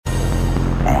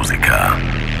המוזיקה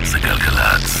זה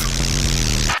גלגלצ.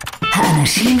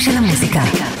 האנשים של המוזיקה.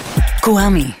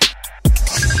 קוואמי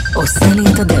עושה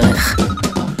לי את הדרך.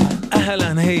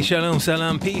 אהלן, היי, שלום,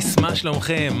 סלם, פיס, מה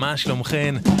שלומכם? מה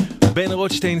שלומכן? בן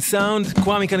רוטשטיין סאונד,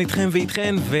 קוואמי כאן איתכם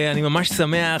ואיתכן, ואני ממש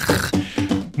שמח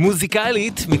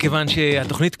מוזיקלית, מכיוון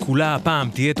שהתוכנית כולה הפעם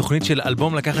תהיה תוכנית של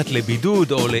אלבום לקחת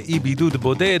לבידוד, או לאי בידוד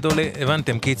בודד, או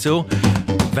הבנתם, קיצור.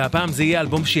 והפעם זה יהיה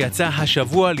אלבום שיצא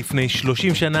השבוע לפני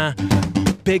 30 שנה,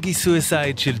 פגי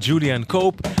סויסייד של וליאן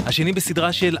קופ, השני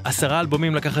בסדרה של 10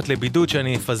 אלבומים לקחת לבידוד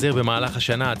שאני אפזר במהלך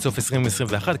השנה עד סוף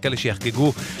 2021, כאלה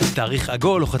שיחגגו תאריך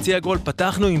עגול או חצי עגול.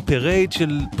 פתחנו עם פרייד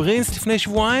של פרינס לפני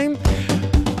שבועיים,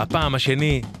 הפעם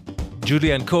השני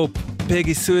וליאן קופ,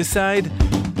 פגי סויסייד.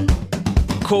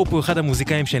 קופ הוא אחד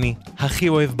המוזיקאים שאני הכי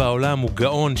אוהב בעולם, הוא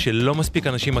גאון שלא מספיק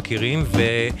אנשים מכירים,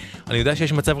 ואני יודע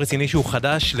שיש מצב רציני שהוא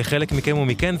חדש לחלק מכם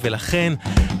ומכן, ולכן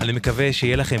אני מקווה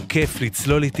שיהיה לכם כיף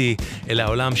לצלול איתי אל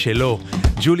העולם שלו.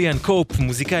 וליאן קופ,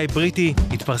 מוזיקאי בריטי,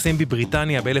 התפרסם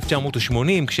בבריטניה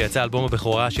ב-1980 כשיצא אלבום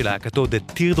הבכורה של להקתו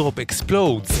The Teardrop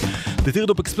Explodes. The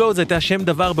Teardrop Explodes הייתה שם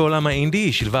דבר בעולם האינדי,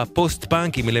 היא שילבה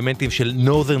פוסט-פאנק עם אלמנטים של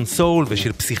Northern Soul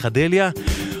ושל פסיכדליה,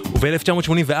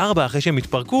 וב-1984, אחרי שהם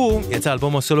התפרקו, יצא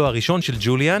אלבום הסולו הראשון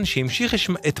של וליאן, שהמשיך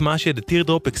את מה ש-The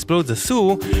Teardrop Explodes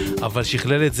עשו, אבל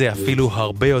שכלל את זה אפילו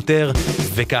הרבה יותר,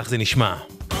 וכך זה נשמע.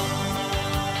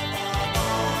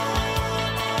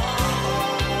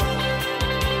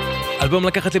 אלבום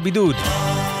לקחת לבידוד.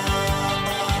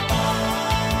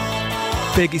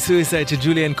 פגי סויסייד של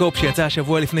וליאן קופ, שיצא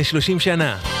השבוע לפני 30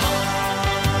 שנה.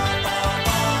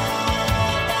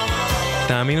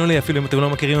 תאמינו לי, אפילו אם אתם לא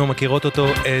מכירים או מכירות אותו,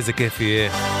 איזה כיף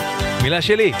יהיה. מילה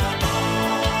שלי.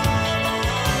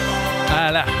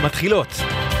 הלאה, מתחילות.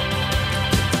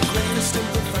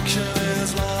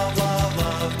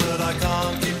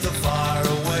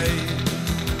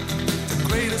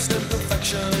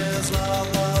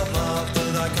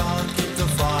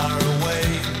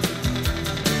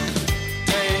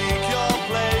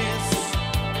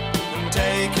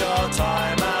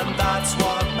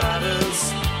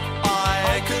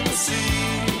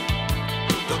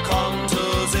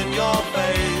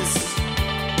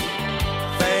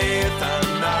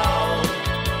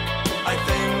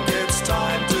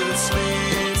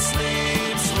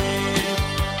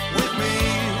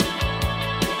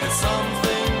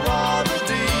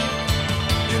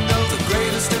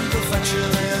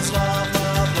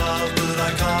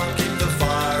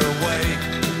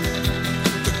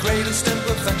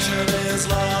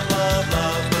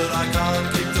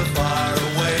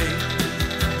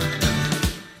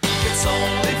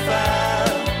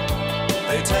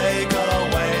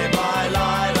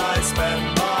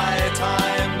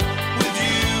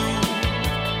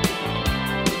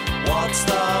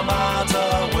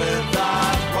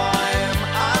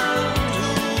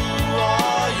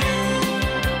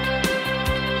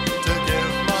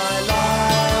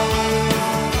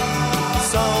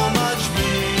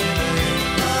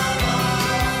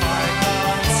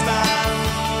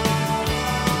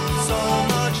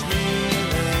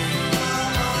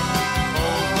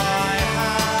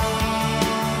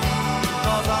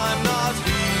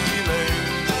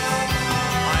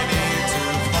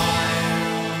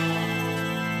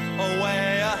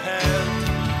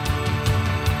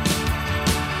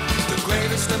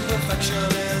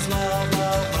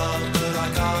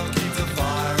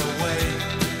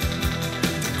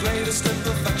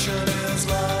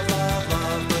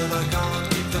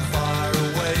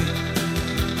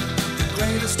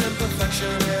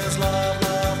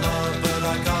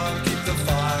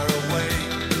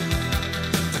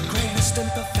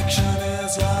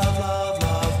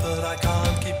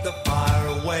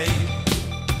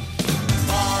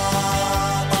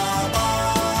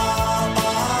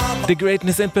 The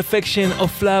Greatness and Perfection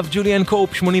of Love, וליאן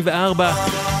קופ, 84.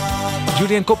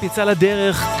 וליאן קופ יצא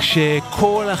לדרך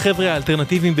כשכל החבר'ה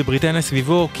האלטרנטיביים בבריטניה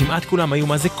סביבו, כמעט כולם היו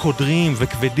מה זה קודרים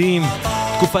וכבדים,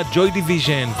 תקופת ג'וי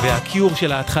דיוויז'ן והקיור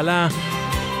של ההתחלה,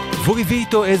 והוא הביא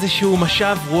איתו איזשהו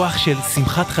משב רוח של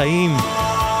שמחת חיים,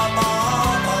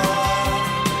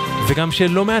 וגם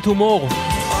של לא מעט הומור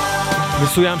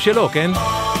מסוים שלו, כן?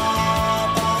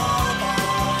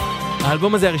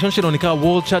 האלבום הזה הראשון שלו נקרא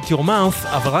World Shut Your Mouth,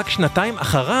 אבל רק שנתיים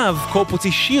אחריו קופ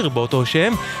הוציא שיר באותו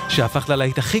שם שהפך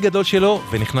ללהיט הכי גדול שלו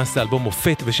ונכנס לאלבום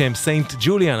מופת בשם Saint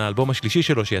Julian, האלבום השלישי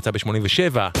שלו שיצא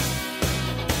ב-87.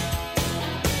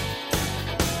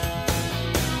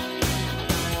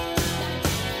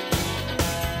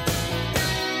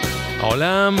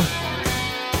 העולם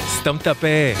סתם תפה.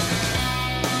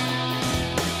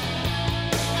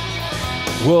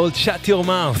 World Shut Your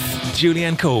Mouth,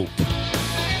 וליאן קופ.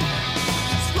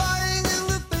 Flying in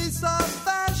the face of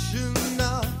fashion.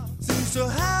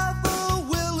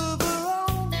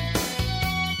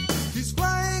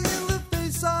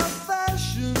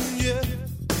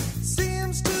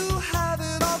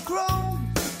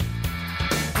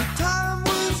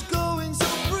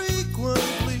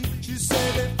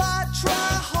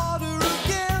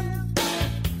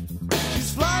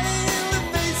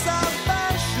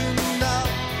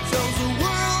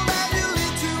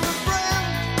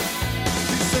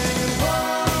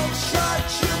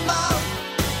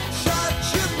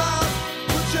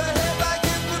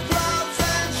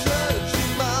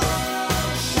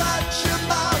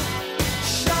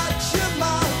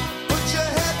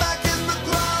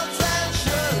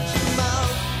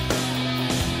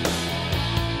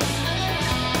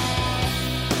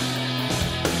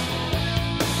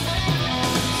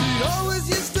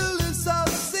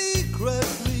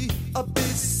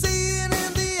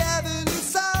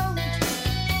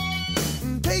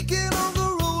 taking on the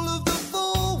role of the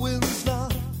four winds now,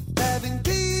 having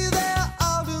tea there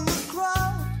out in the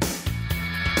crowd.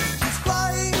 She's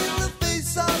flying in the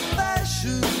face of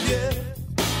fashion, yeah,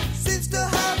 seems to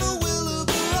have a will of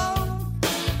her own.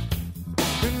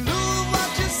 And look what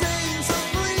she's saying so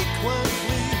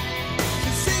frequently,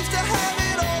 she seems to have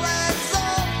it all at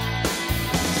all.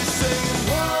 She's saying,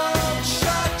 whoa,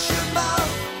 shut your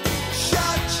mouth,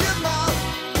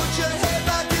 put your head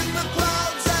back in the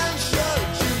clouds and shut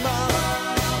your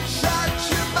mouth, shut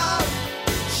your mouth,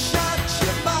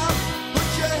 put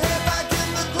your head back in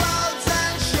the clouds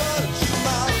and shut your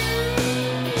mouth.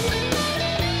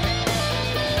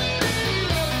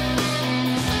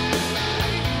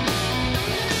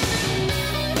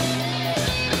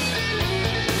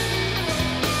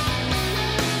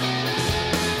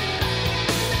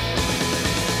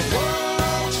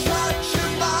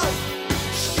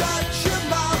 Whoa,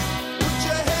 shut your mouth,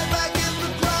 put your head back in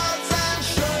the clouds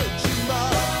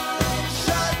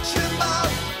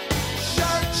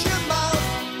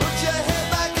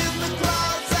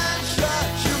and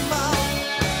shut your mouth,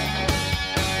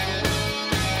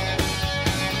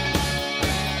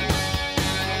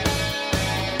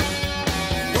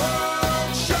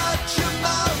 shut your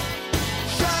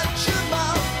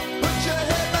mouth, put your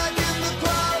head back in the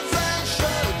clouds and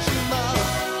shut your mouth.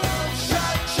 Whoa,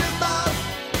 shut your mouth, put your head back in the clouds and shut your mouth,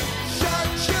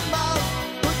 shut your mouth,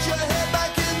 put your head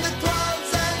back in the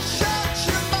clouds and shut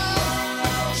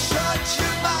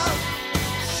your mouth,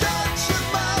 shut your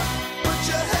mouth, put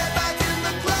your head back in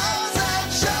the clouds and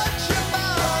shut your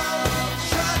mouth,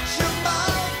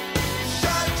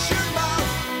 shut your mouth,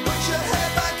 put your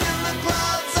head back in the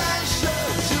clouds and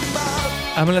shut your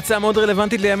mouth. המלצה מאוד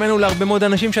רלוונטית לימינו להרבה מאוד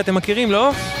אנשים שאתם מכירים,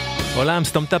 לא? עולם,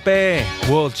 סתום את הפה,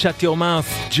 World Shut Your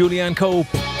Mouth, ג'וליאן קופ,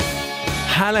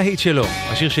 הלהיט שלו,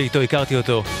 השיר שאיתו הכרתי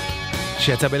אותו,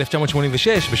 שיצא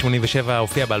ב-1986, ב-87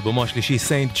 הופיע באלבומו השלישי,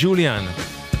 סיינט ג'וליאן.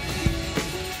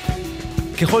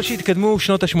 ככל שהתקדמו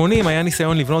שנות ה-80, היה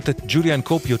ניסיון לבנות את ג'וליאן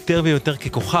קופ יותר ויותר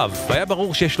ככוכב, והיה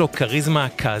ברור שיש לו קריזמה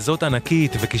כזאת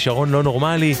ענקית וכישרון לא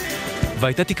נורמלי,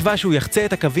 והייתה תקווה שהוא יחצה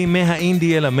את הקווים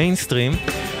מהאינדי אל המיינסטרים,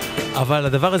 אבל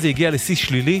הדבר הזה הגיע לשיא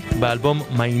שלילי באלבום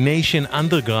My Nation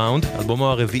Underground, אלבומו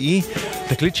הרביעי,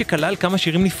 תקליט שכלל כמה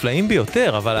שירים נפלאים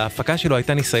ביותר, אבל ההפקה שלו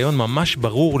הייתה ניסיון ממש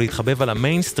ברור להתחבב על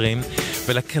המיינסטרים,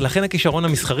 ולכן הכישרון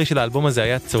המסחרי של האלבום הזה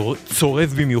היה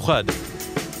צורב במיוחד.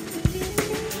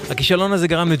 הכישלון הזה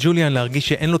גרם לג'וליאן להרגיש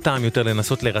שאין לו טעם יותר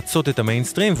לנסות לרצות את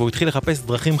המיינסטרים, והוא התחיל לחפש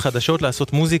דרכים חדשות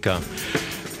לעשות מוזיקה.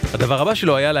 הדבר הבא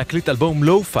שלו היה להקליט אלבום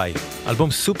לואו-פיי,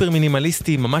 אלבום סופר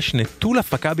מינימליסטי, ממש נטול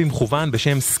הפקה במכוון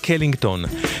בשם סקלינגטון.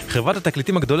 חברת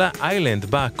התקליטים הגדולה איילנד,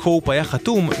 בה קופ היה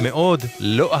חתום, מאוד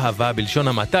לא אהבה בלשון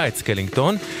המעטה את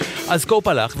סקלינגטון, אז קופ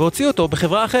הלך והוציא אותו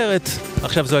בחברה אחרת.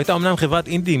 עכשיו זו הייתה אמנם חברת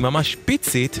אינדי ממש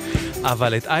פיצית,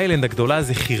 אבל את איילנד הגדולה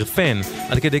זה חירפן,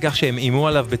 על כדי כך שהם אימו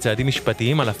עליו בצעדים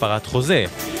משפטיים על הפרת חוזה.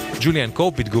 ג'וליאן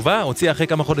קופ בתגובה הוציא אחרי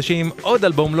כמה חודשים עוד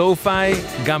אלבום לואו-פיי,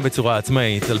 גם בצורה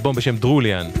עצמאית, אלבום בשם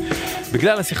דרוליאן.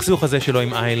 בגלל הסכסוך הזה שלו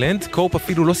עם איילנד, קופ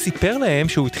אפילו לא סיפר להם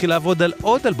שהוא התחיל לעבוד על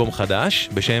עוד אלבום חדש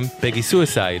בשם פגי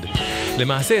סויסייד.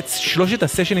 למעשה את שלושת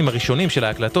הסשנים הראשונים של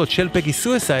ההקלטות של פגי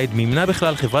סויסייד מימנה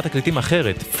בכלל חברת תקליטים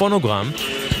אחרת, פונוגרם,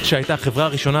 שהייתה החברה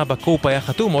הראשונה בה קופ היה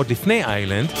חתום עוד לפני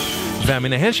איילנד,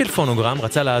 והמנהל של פונוגרם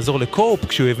רצה לעזור לקופ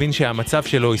כשהוא הבין שהמצב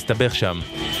שלו הסתבך שם.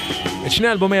 את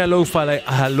שני אלבומי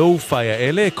הלואו-פיי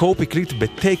האלה קופ הקליט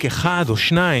בטייק אחד או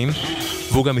שניים,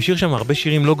 והוא גם השאיר שם הרבה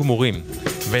שירים לא גמורים.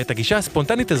 ואת הגישה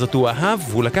הספונטנית הזאת הוא אהב,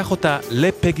 והוא לקח אותה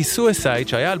לפגי סויסייד,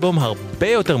 שהיה אלבום הרבה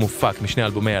יותר מופק משני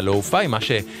אלבומי הלואו-פיי, מה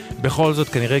שבכל זאת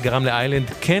כנראה גרם לאיילנד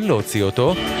כן להוציא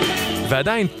אותו.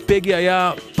 ועדיין פגי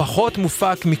היה פחות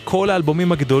מופק מכל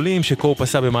האלבומים הגדולים שקופ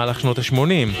עשה במהלך שנות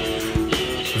ה-80.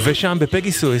 ושם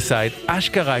בפגי סויסייד,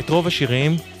 אשכרה את רוב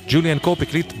השירים, ג'וליאן קופ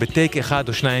הקליט בטייק אחד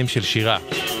או שניים של שירה.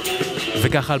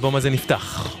 וככה האלבום הזה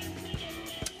נפתח.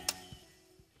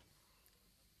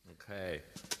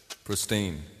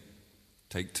 Pristine,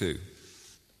 take two.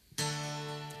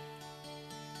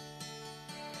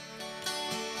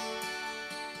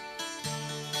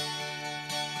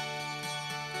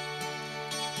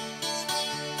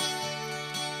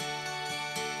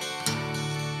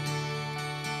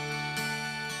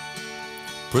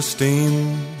 Pristine,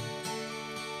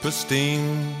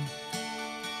 pristine,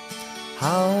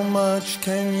 how much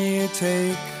can you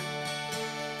take?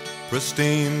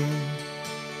 Pristine,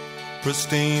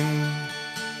 pristine,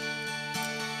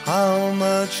 how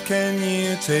much can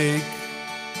you take?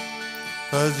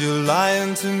 'Cause you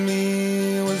lying to me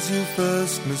was your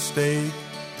first mistake.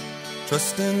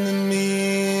 Trusting in me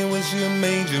was your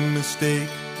major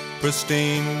mistake.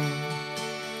 Pristine,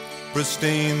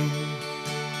 pristine,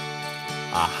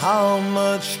 How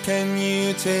much can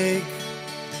you take?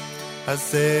 I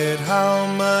said, how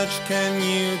much can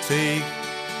you take?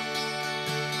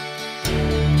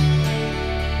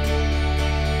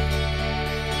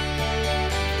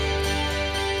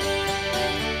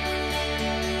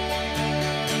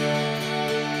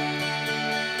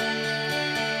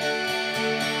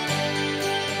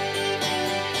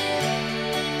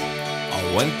 I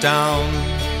went down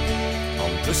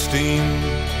on Pristine.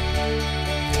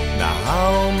 Now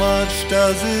how much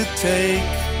does it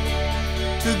take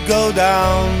to go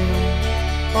down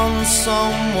on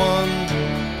someone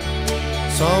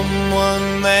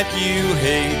that you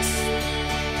hate?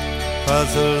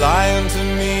 'Cause lying to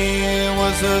me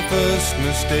was her first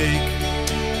mistake.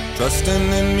 Trusting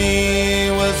in me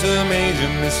was a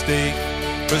major mistake.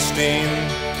 Pristine,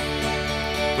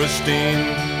 Pristine.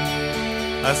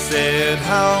 I said,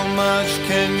 how much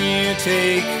can you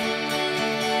take?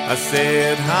 I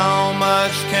said, how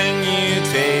much can you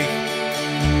take?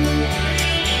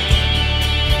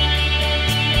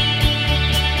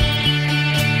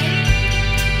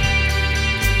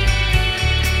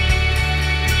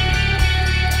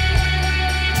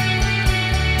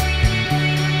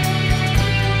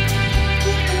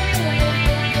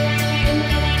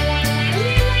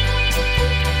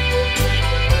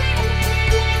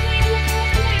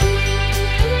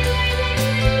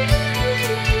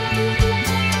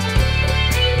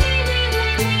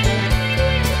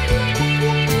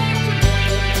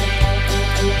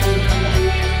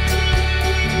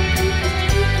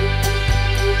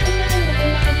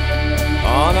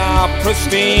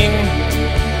 Pristine,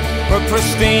 we're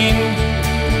pristine.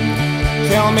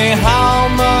 Tell me how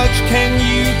much can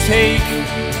you take?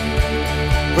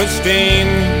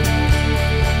 Pristine,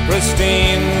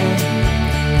 pristine.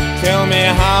 Tell me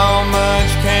how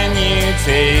much can you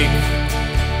take?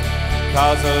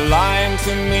 'Cause lying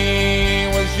to me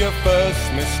was your first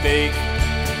mistake.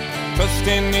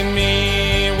 Trusting in me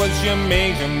was your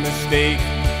major mistake.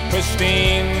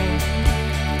 Pristine,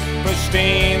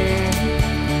 pristine.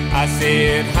 I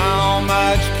said, how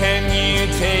much can you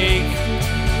take?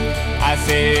 I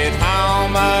said, how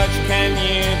much can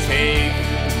you take?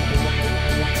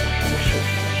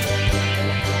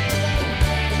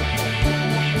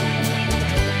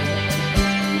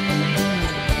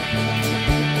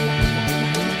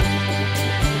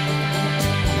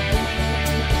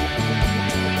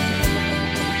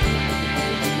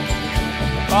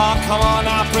 Oh, come on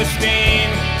now,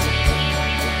 Pristine,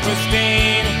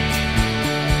 Pristine.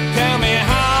 Tell me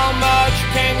how much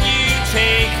can you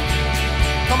take?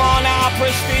 Come on now,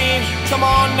 Pristine. Come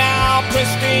on now,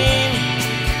 Pristine.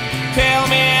 Tell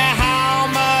me how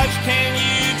much can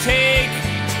you take?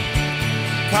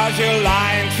 'Cause you're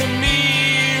lying to me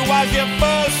was your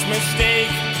first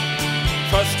mistake.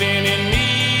 Trusting in me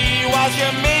was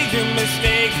your major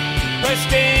mistake.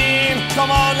 Pristine,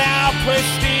 come on now,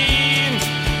 Pristine.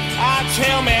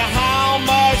 Tell me how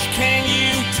much can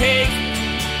you take?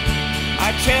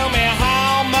 Tell me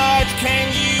how much can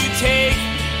you take?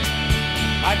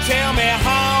 Tell me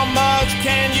how much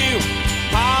can you?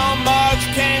 How much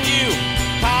can you?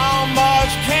 How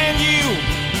much can you?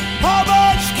 How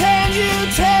much can you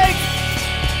take?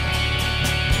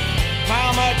 How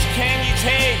much can you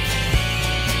take?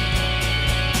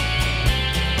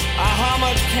 How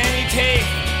much can you take?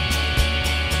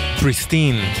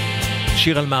 פריסטין,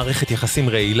 שיר על מערכת יחסים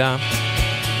רעילה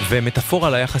ומטאפורה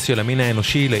ליחס של המין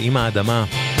האנושי לאמא האדמה,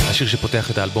 השיר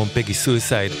שפותח את האלבום פגי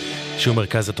סויסייד, שהוא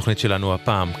מרכז התוכנית שלנו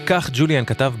הפעם. כך ג'וליאן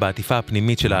כתב בעטיפה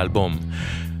הפנימית של האלבום.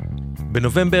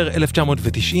 בנובמבר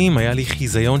 1990 היה לי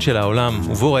חיזיון של העולם,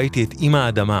 ובו ראיתי את אמא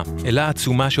האדמה, אלה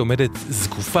עצומה שעומדת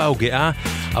זקופה וגאה,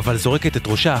 אבל זורקת את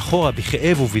ראשה אחורה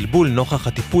בכאב ובלבול נוכח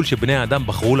הטיפול שבני האדם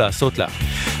בחרו לעשות לה.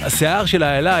 השיער של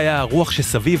האלה היה הרוח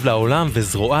שסביב לעולם,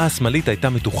 וזרועה השמאלית הייתה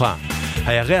מתוחה.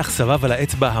 הירח סבב על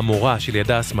האצבע המורה של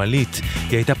ידה השמאלית,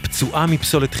 היא הייתה פצועה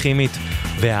מפסולת כימית,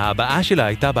 וההבעה שלה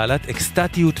הייתה בעלת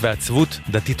אקסטטיות ועצבות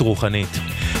דתית רוחנית.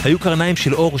 היו קרניים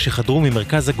של אור שחדרו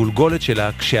ממרכז הגולגולת שלה,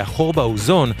 כשהחור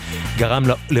באוזון גרם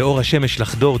לאור השמש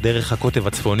לחדור דרך הקוטב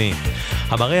הצפוני.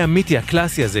 המראה המיתי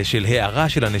הקלאסי הזה של הערה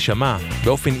של הנשמה,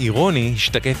 באופן אירוני,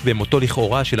 השתקף במותו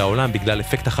לכאורה של העולם בגלל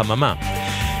אפקט החממה.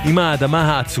 אמא האדמה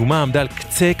העצומה עמדה על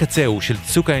קצה קצהו של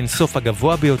צוק האינסוף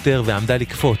הגבוה ביותר ועמדה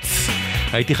לקפוץ.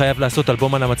 הייתי חייב לעשות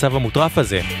אלבום על המצב המוטרף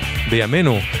הזה.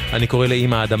 בימינו אני קורא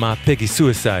לאמא האדמה פגי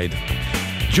סויסייד.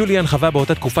 ג'וליאן חווה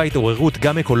באותה תקופה התעוררות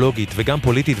גם אקולוגית וגם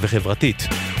פוליטית וחברתית.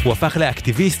 הוא הפך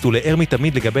לאקטיביסט ולער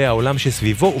מתמיד לגבי העולם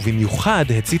שסביבו, ובמיוחד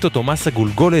הצית אותו מס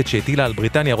הגולגולת שהטילה על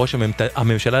בריטניה ראש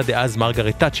הממשלה דאז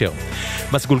מרגרט תאצ'ר.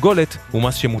 מס גולגולת הוא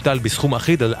מס שמוטל בסכום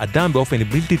אחיד על אדם באופן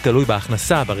בלתי תלוי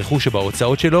בהכנסה, ברכוש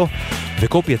ובהוצאות שלו,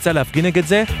 וקופ יצא להפגין נגד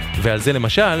זה, ועל זה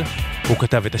למשל הוא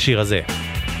כתב את השיר הזה.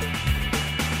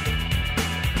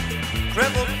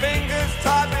 Crippled fingers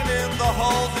typing in the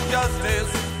halls of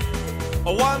justice.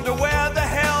 I wonder where the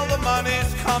hell the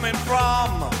money's coming from.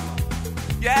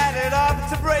 You add it up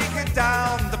to break it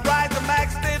down. The bride, the max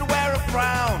did wear a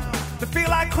frown. To feel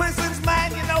like Christians, man,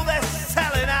 you know they're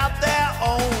selling out their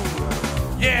own.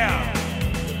 Yeah.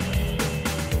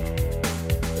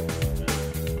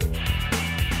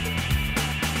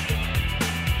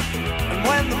 And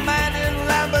when the man in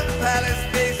Lambert Palace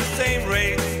pays the same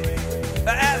rate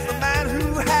as the man who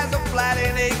has a flat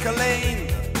in Acre Lane,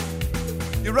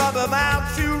 you rub them out,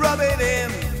 you rub it in,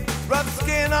 rub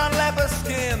skin on leper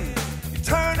skin, you're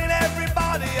turning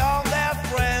everybody on their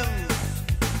friends,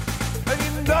 and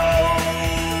you know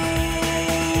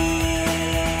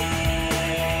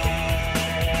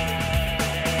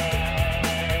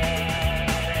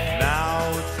now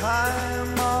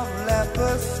time of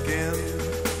leper skin,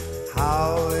 how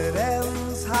it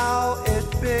ends, how it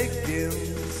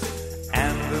begins,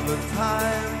 and the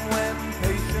time when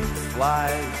patience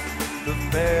flies, the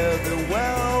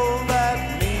farewell that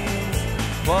means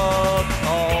fuck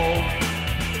all.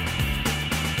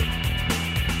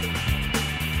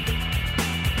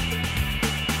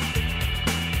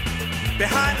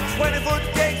 Behind the 20-foot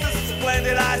gates of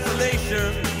splendid isolation,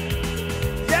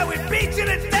 yeah, we beat you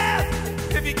to death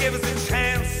if you give us a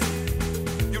chance.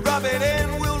 You rub it in,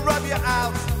 we'll rub you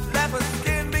out. Leper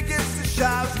skin begins to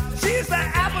shout. She's the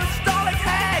apostolic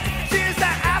hag. She's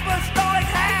the apostolic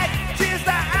hag. She's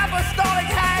the apostolic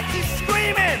hag. She's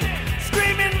screaming,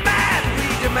 screaming mad. We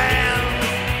demand.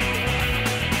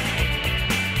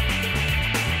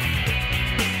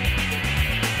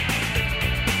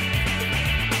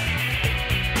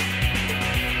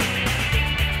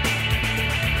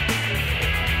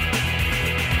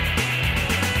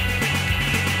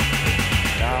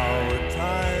 Now a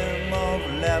time of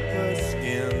leper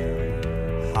skin.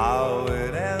 How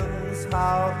it ends,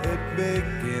 how it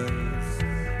begins,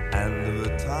 and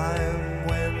the time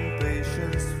when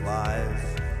patience flies,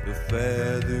 the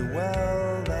fare thee well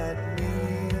that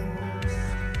means.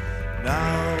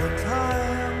 Now a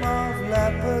time of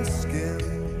leper skin,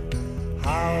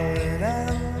 how it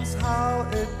ends, how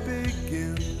it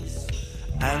begins,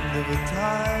 and the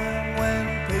time when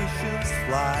patience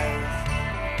flies,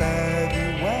 fare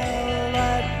thee well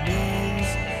that means.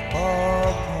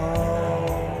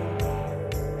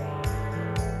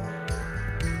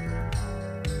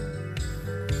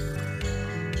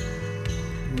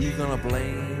 Who you gonna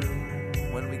blame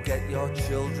when we get your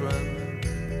children?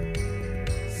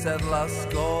 Settle our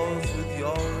scores with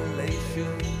your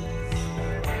relations,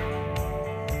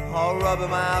 or rub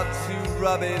them out to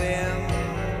rub it in.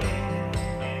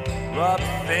 Rub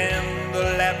thin the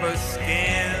leper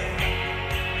skin.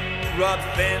 Rub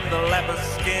thin the leper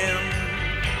skin.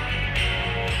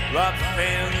 Rub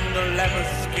thin the leper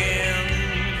skin.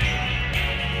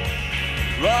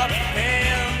 Rub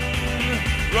thin,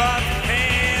 rub thin.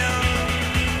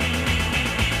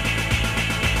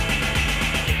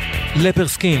 לפר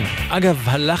סקין. אגב,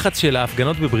 הלחץ של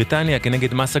ההפגנות בבריטניה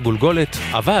כנגד מס הגולגולת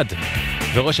עבד,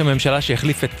 וראש הממשלה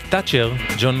שהחליף את תאצ'ר,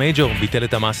 ג'ון מייג'ור, ביטל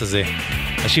את המס הזה.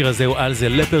 השיר הזה הוא על זה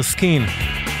לפר סקין.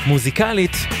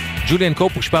 מוזיקלית, ג'וליאן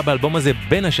קופ הושפע באלבום הזה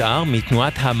בין השאר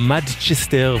מתנועת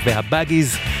המאנצ'סטר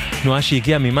והבאגיז, תנועה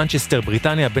שהגיעה ממנצ'סטר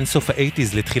בריטניה בין סוף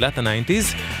ה-80s לתחילת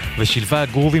ה-90s, ושילבה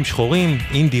גרובים שחורים,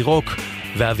 אינדי רוק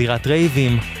ואווירת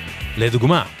רייבים.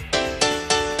 לדוגמה,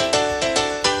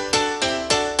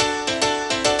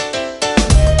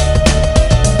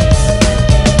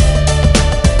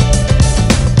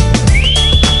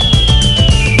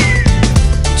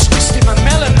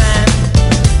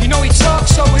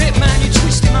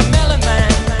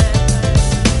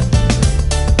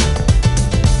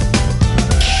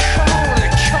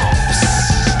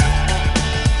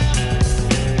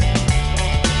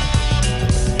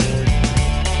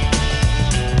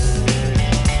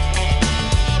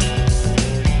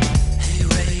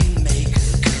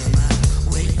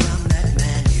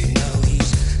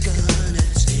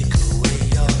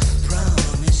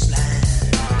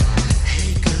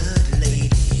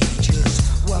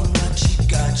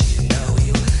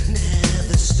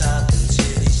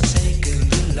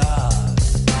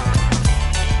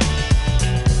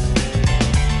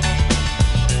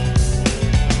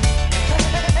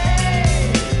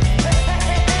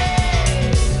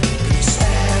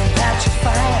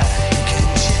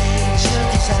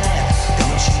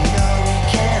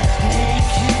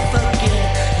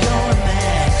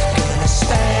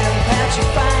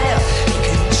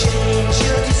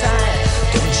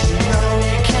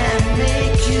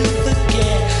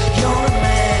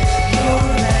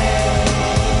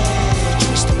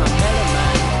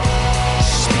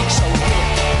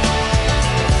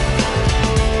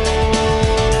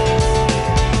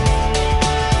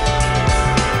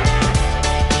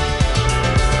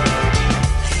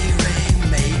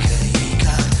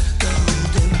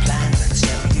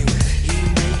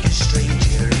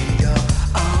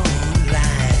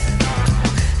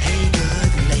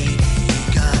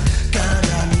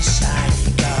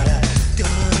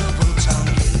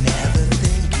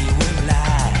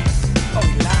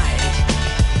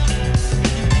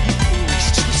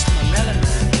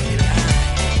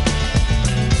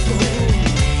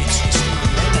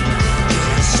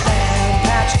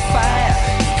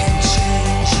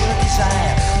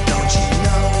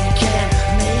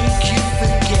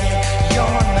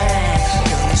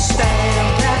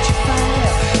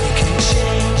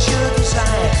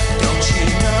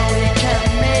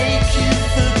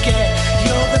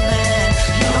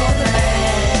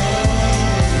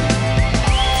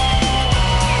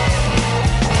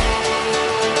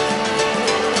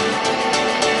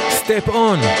 Step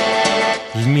On,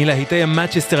 מלהיטי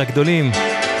המאצ'סטר הגדולים,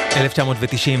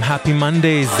 1990, Happy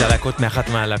Mondays, זה הלהקות מאחת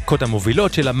מהלהקות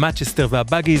המובילות של המאצ'סטר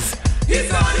והבאגיז.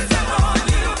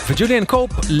 וג'וליאן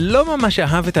קורפ לא ממש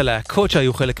אהב את הלהקות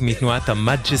שהיו חלק מתנועת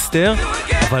המאצ'סטר,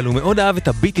 אבל הוא מאוד אהב את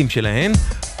הביטים שלהן,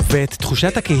 ואת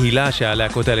תחושת הקהילה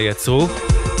שהלהקות האלה יצרו,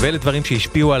 ואלה דברים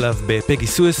שהשפיעו עליו בפגי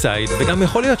סויסייד, וגם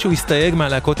יכול להיות שהוא הסתייג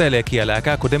מהלהקות האלה, כי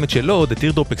הלהקה הקודמת שלו, The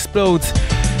Teardrop Explodes,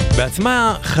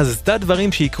 בעצמה חזתה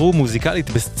דברים שיקרו מוזיקלית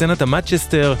בסצנת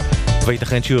המאצ'סטר,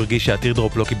 וייתכן שהוא הרגיש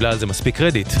שהטירדרופ לא קיבלה על זה מספיק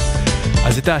קרדיט.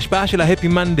 אז את ההשפעה של ה-Happy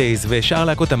Mondays ושאר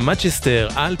להקות המאצ'סטר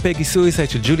על פגי סויסייד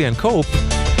של ג'וליאן קורפ,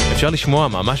 אפשר לשמוע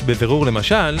ממש בבירור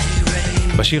למשל,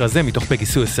 בשיר הזה מתוך פגי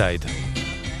סויסייד.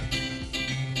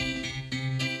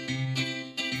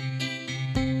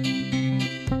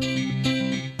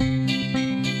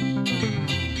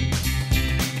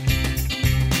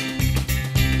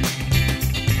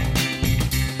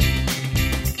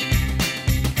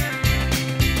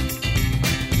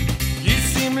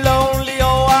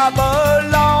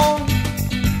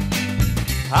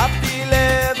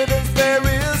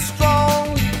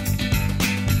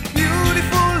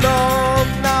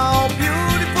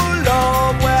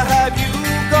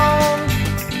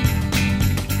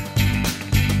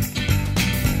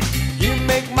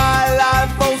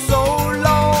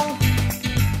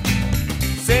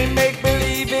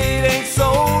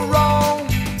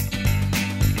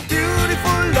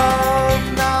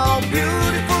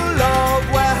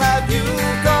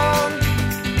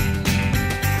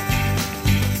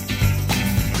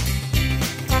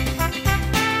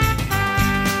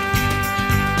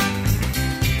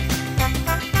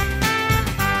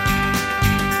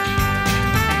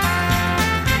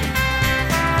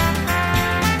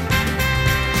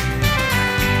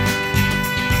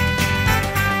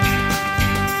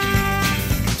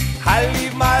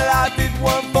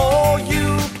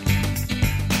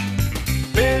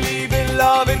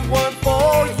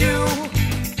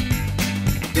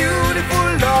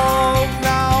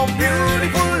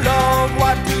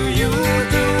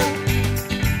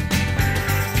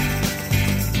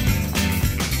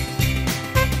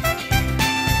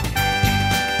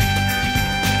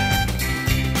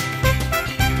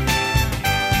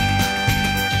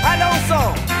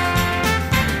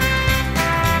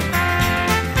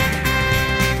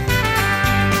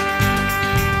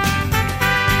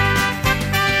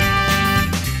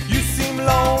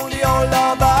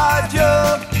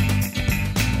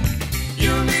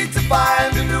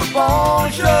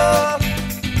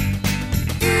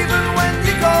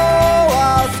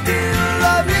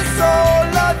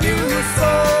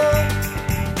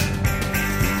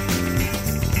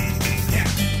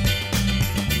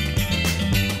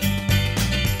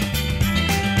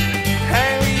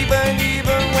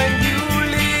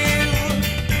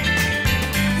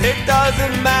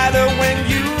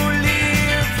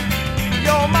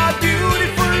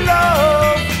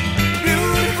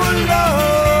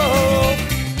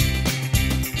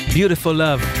 Beautiful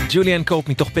Love, ג'וליאן קורפ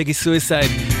מתוך פגי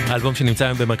סויסייד, האלבום שנמצא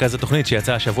היום במרכז התוכנית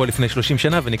שיצא השבוע לפני 30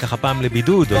 שנה וניקח הפעם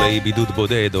לבידוד או לאי בידוד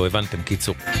בודד או הבנתם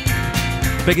קיצור.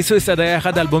 פגי סויסייד היה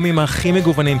אחד האלבומים הכי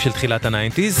מגוונים של תחילת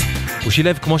ה-90s, הוא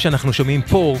שילב כמו שאנחנו שומעים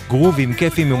פה גרובים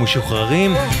כיפים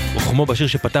ומשוחררים, וכמו בשיר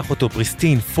שפתח אותו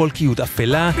פריסטין, פולקיות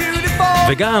אפלה,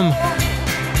 וגם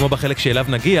כמו בחלק שאליו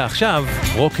נגיע עכשיו,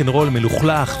 רוק-אנד-רול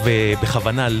מלוכלך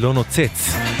ובכוונה לא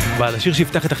נוצץ. ועל השיר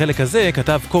שיפתח את החלק הזה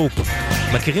כתב קורפ,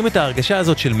 מכירים את ההרגשה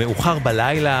הזאת של מאוחר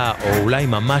בלילה, או אולי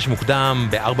ממש מוקדם,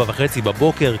 ב4:30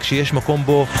 בבוקר, כשיש מקום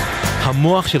בו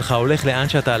המוח שלך הולך לאן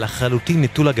שאתה לחלוטין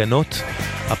נטול הגנות,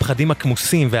 הפחדים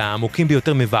הכמוסים והעמוקים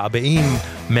ביותר מבעבעים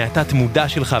מהתת מודע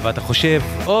שלך, ואתה חושב,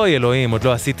 אוי אלוהים, עוד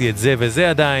לא עשיתי את זה וזה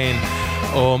עדיין,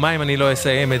 או מה אם אני לא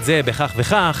אסיים את זה בכך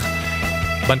וכך.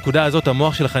 בנקודה הזאת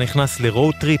המוח שלך נכנס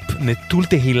לרוד טריפ נטול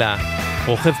תהילה,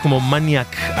 רוכב כמו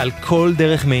מניאק על כל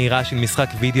דרך מהירה של משחק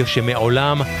וידאו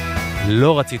שמעולם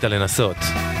לא רצית לנסות.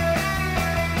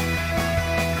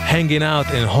 Hanging out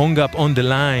and hung up on the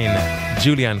line,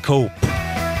 ג'וליאן קורפ.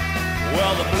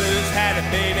 Well, the blues had a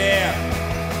baby,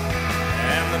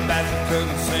 and the bastard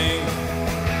couldn't sing.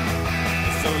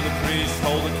 So the priest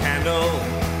hold the candle,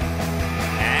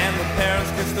 and the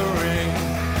parents kissed the ring.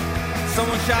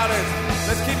 Someone shouted,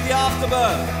 let's keep the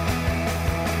afterbirth,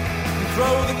 and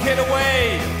throw the kid away.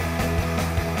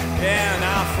 Yeah,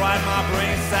 now I fried my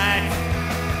brain sack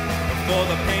for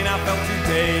the pain I felt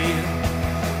today.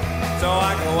 So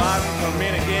I go out and come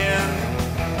in again.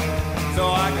 So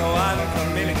I go out and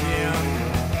come in again.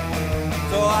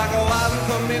 So I go out and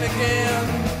come in again.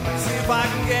 See if I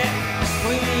can get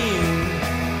clean.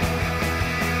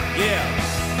 Yeah.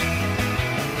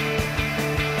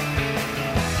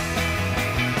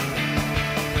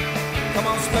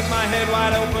 my head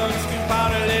wide open, scoop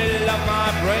out a little of my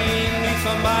brain. Need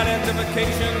some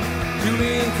identification,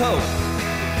 Julian Cope,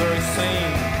 very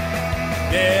sane.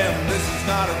 Yeah, this is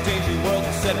not a dingy world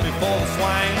to set before the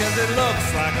swine, cause it looks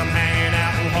like I'm hanging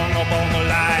out and hung up on the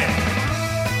line.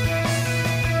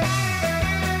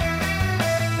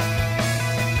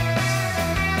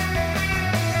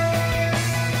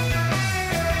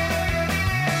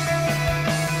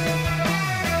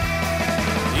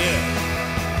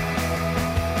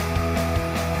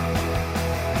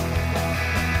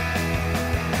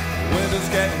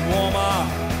 Getting warmer,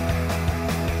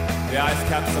 the ice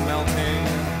caps are melting.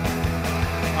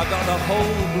 I got the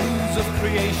whole blues of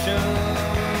creation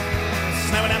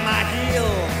snapping at my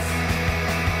heels.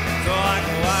 So I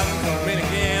go out and come in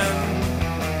again.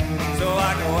 So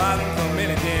I go out and come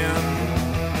in again.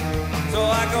 So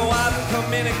I go out and come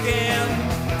in again.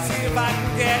 See if I can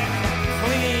get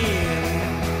clean.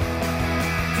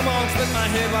 Come on, split my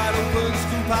head wide open,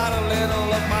 scoop out a little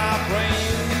of my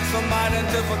brain. Some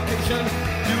identification,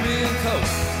 Julian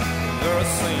Cope, they're a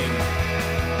scene.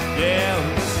 Yeah,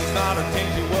 this is not a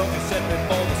dingy world to set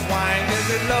before the swine, cause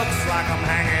it looks like I'm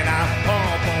hanging out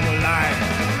up on the line.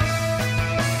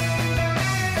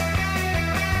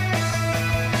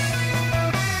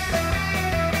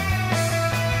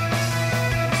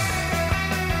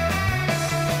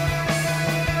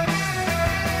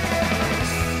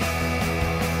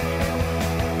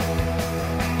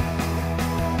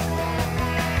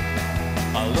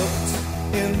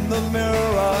 The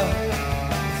mirror,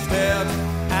 stared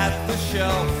at the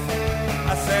shelf.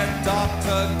 I said,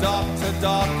 doctor, doctor,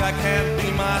 doc, I can't be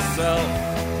myself.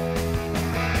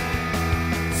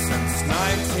 Since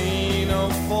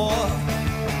 1904,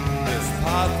 this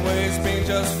pathway's been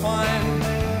just fine.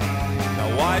 Now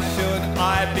why should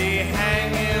I be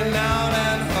hanging out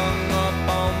and hung up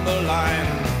on the line?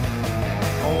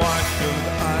 Why should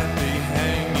I be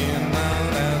hanging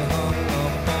out and hung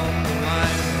up on the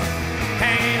line?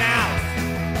 Hanging out.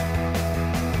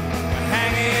 We're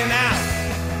hanging out.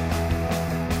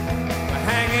 We're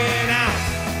hanging out.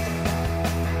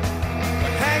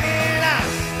 We're hanging out.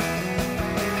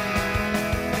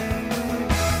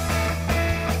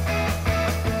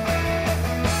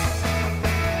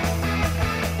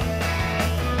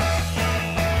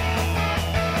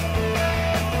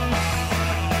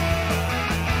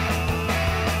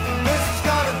 This is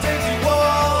not a dingy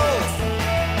world.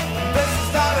 This is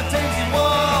not a dingy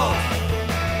world.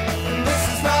 This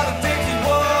is not a dingy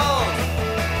world.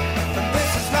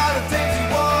 This is not a dingy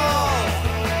world.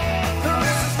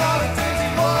 This is not a dingy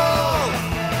world.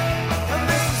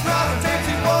 This is not a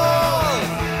dingy world.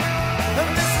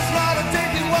 This is not a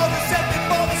dingy world except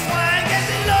before the swine, as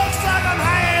it looks like I'm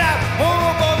hanging out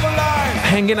above the line.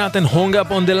 Hanging out and hung up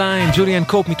on the line, ג'וליאן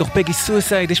קופ מתוך פגי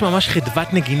סויסייד. יש ממש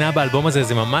חדוות נגינה באלבום הזה,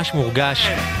 זה ממש מורגש.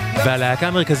 והלהקה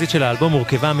המרכזית של האלבום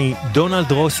הורכבה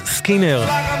מדונלד רוס סקינר,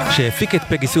 שהפיק את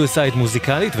פגי סויסייד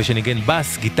מוזיקלית ושניגן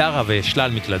בס, גיטרה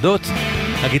ושלל מקלדות.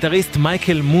 הגיטריסט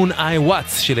מייקל מון איי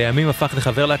וואטס, שלימים הפך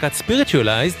לחבר להקת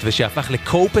ספיריטואלייזד, ושהפך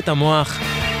לקופ את המוח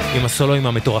עם הסולואים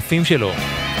המטורפים שלו.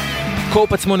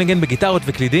 קופ עצמו ניגן בגיטרות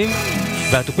וקלידים,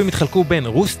 והתופים התחלקו בין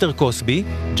רוסטר קוסבי,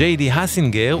 ג'יי די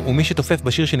הסינגר, ומי שתופף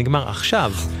בשיר שנגמר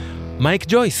עכשיו, מייק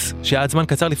ג'ויס, שעד זמן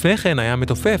קצר לפני כן היה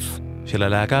מתופף של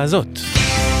הלהקה הזאת.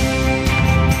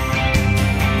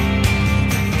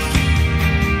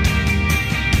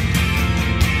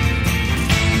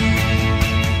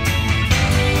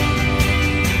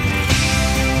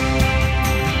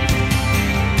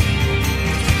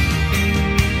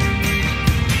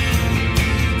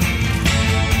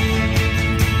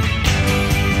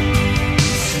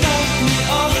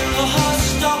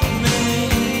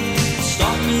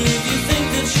 Stop me if you think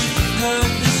that you've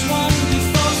heard this one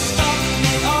before. Stop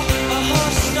me, oh, oh, oh.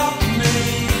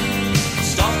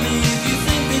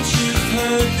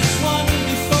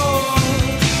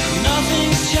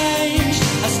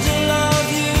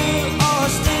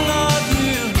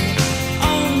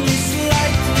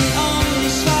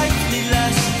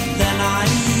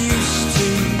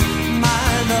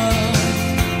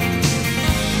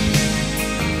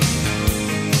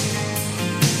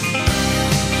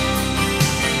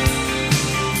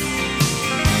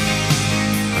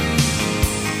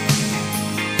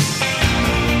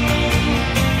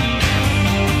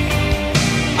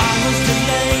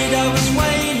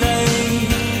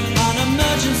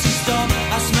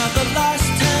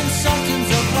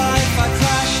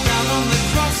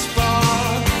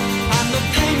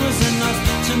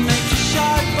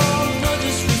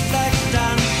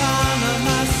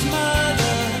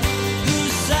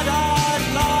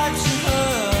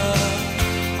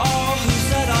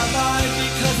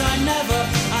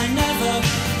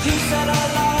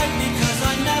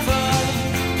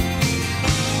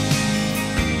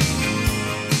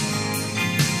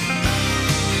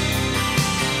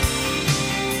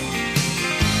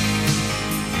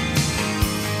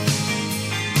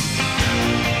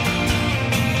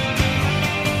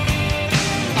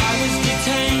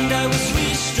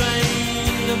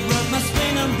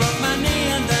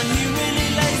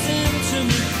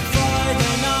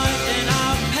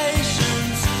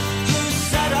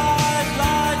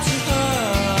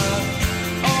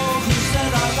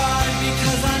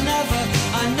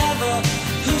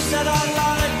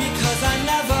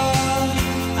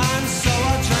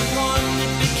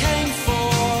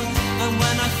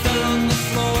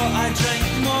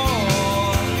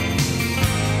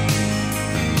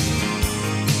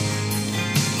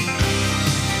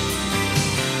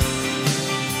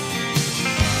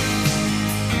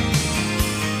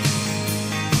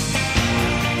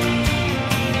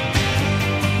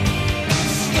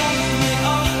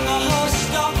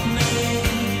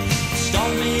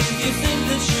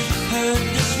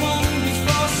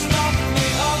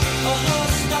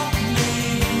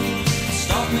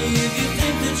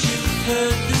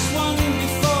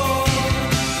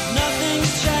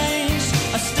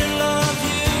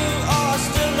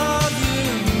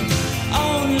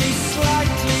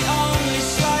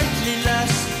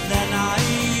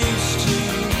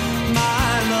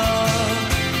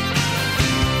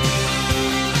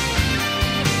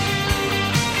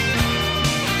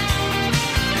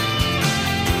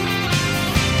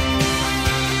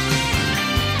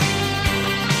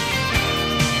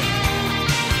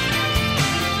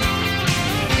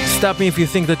 Stop me if you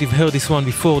think that you've heard this one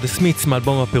before, The Smiths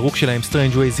מאלבום הפירוק שלהם,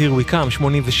 Strange Ways Here We Come,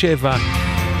 87,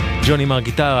 ג'וני מר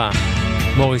גיטרה,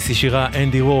 מוריס ישירה,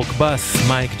 אנדי רורק בס,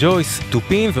 מייק ג'ויס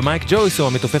טופים, ומייק ג'ויס הוא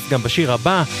המתופף גם בשיר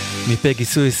הבא מפגי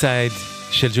סויסייד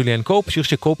של ג'וליאן קופ, שיר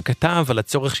שקופ כתב על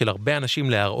הצורך של הרבה אנשים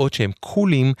להראות שהם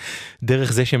קולים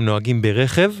דרך זה שהם נוהגים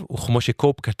ברכב, וכמו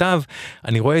שקופ כתב,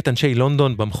 אני רואה את אנשי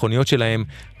לונדון במכוניות שלהם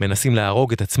מנסים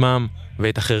להרוג את עצמם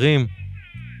ואת אחרים,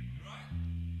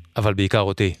 אבל בעיקר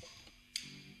אותי.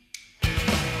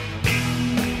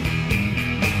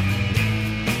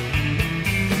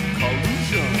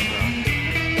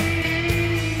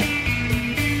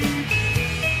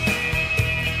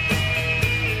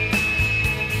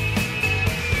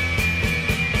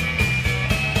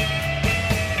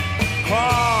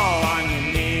 Crawl on your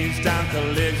knees down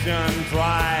Collision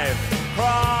Drive.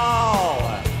 Crawl.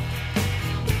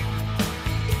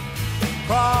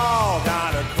 Crawl,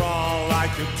 gotta crawl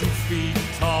like you're 2 feet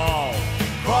tall.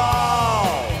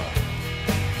 Crawl.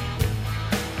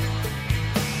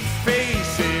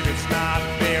 Face it, it's not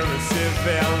very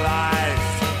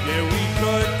civilized. Yeah, we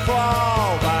could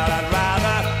crawl, but I'd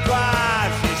rather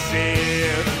drive, she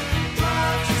said.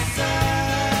 Drive, she said.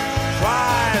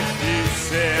 Drive, she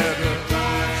said.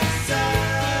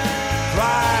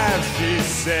 Drive, she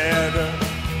said.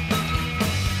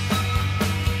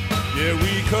 Yeah,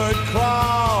 we could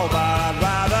crawl, but I'd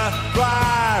rather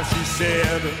drive, she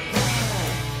said.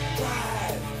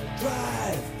 Drive,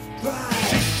 drive, drive.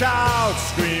 She shouts,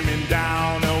 screaming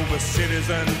down over cities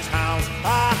and towns.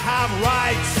 I have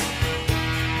rights,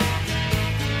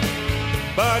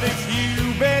 but if you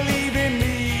believe in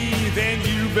me, then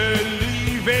you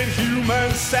believe in human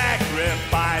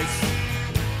sacrifice.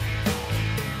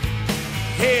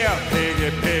 Here,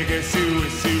 piggy, piggy,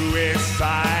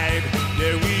 suicide.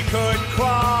 Yeah, we could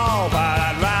crawl, but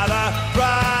I'd rather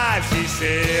drive, she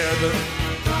said.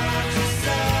 Drive, she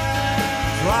said.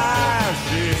 Drive,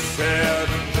 she said.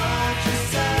 Drive, she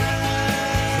said.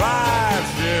 Drive,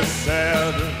 she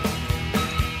said.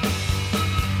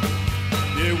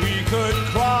 Yeah, we could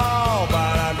crawl,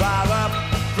 but I'd rather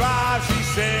drive, she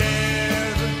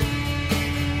said.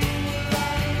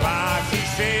 Drive, she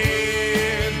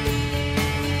said.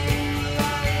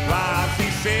 Drive, she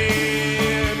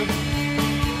said.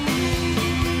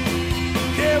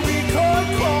 Yeah, we could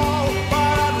crawl,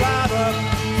 but I'd rather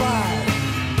drive.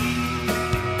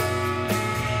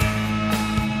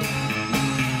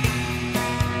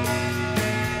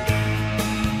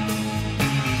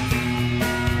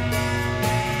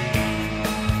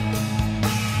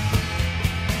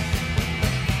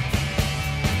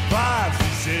 Drive,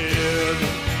 she said.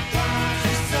 Drive,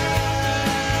 she said.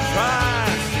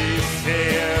 Drive, she said.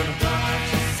 Drive, she said.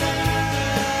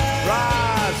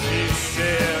 Drive, she said. Drive, she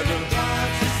said.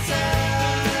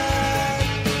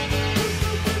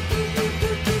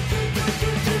 Drive,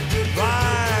 she said.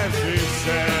 Drive, she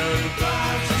said. Drive, she said.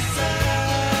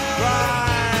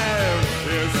 Drive,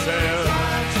 she said.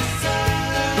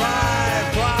 Drive,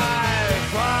 drive,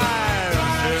 drive,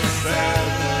 she said.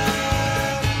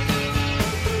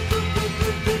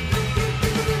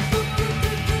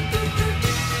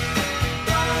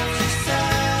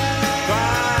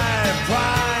 Drive,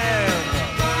 drive,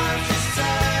 drive, she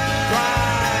said. Drive,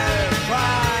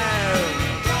 drive,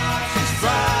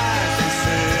 drive, she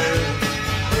said.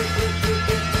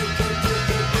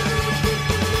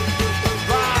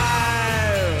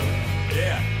 Drive,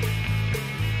 yeah.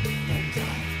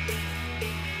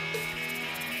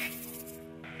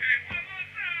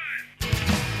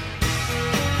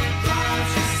 Drive,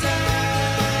 she said.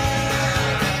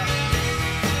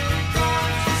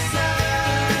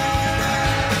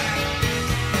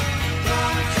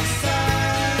 Drive, she said.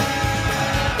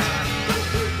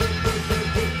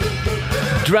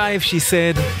 Drive, she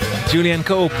said, ג'וליאן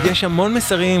קופ. יש המון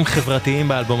מסרים חברתיים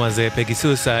באלבום הזה, פגי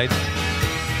סויסייד,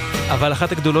 אבל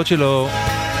אחת הגדולות שלו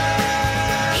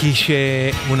היא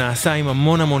שהוא נעשה עם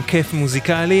המון המון כיף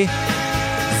מוזיקלי,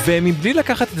 ומבלי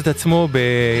לקחת את עצמו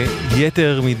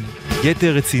ביתר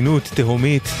רצינות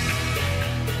תהומית.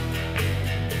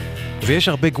 ויש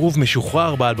הרבה גרוב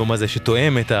משוחרר באלבום הזה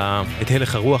שתואם את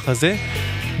הלך הרוח הזה,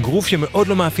 גרוב שמאוד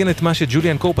לא מאפיין את מה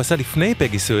שג'וליאן קופ עשה לפני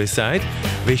פגי סויסייד,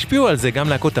 והשפיעו על זה גם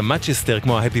להקות המאצ'סטר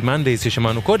כמו ה-Happy Mondays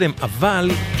ששמענו קודם,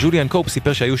 אבל ג'וליאן קופ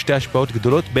סיפר שהיו 2 השפעות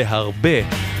גדולות בהרבה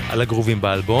על הגרובים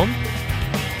באלבום,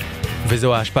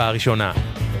 וזו ההשפעה הראשונה.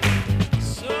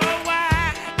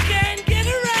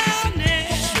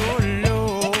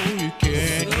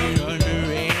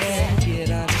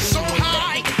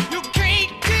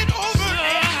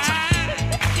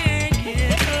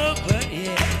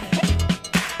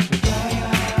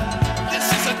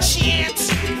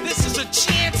 This is a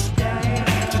chance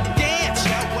to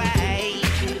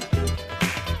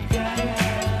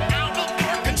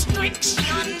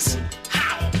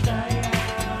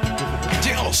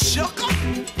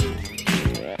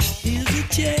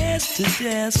chance to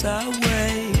dance our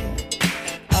way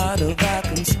out of our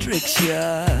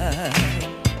constriction.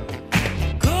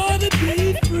 Gonna be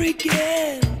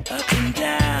freaking up and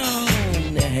down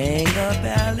the hang-up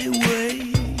alleyway.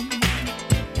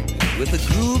 With a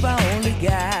groove I only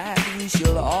got, we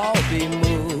shall all be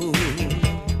moved.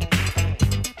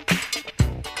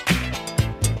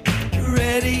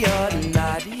 Ready or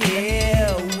not,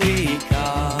 here we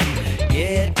come,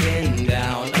 getting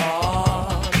down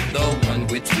on the one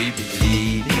which we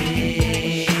believe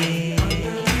in.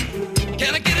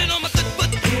 Can I get it on my good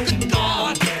foot? Good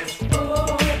God!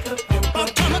 Oh,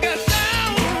 come on, get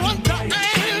down one time.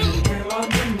 We're on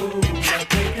the move,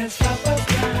 they can stop us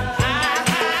now.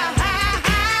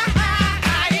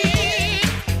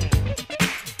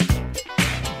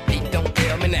 Hey, don't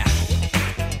tell me now.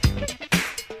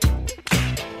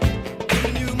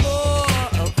 Giving you more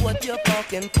of what you're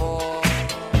fucking for.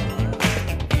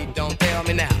 Hey, don't tell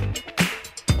me now.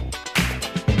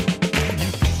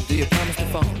 Do you promise the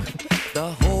funk? The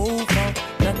whole funk,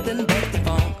 nothing but the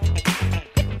funk.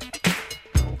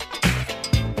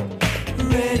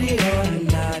 Ready or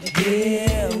not,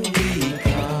 here we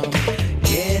come,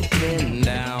 getting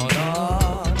down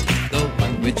on the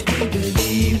one which we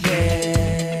believe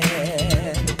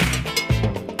in.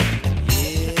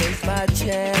 Here's my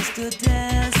chance to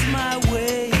dance my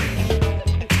way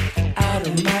out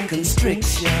of my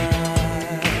constriction.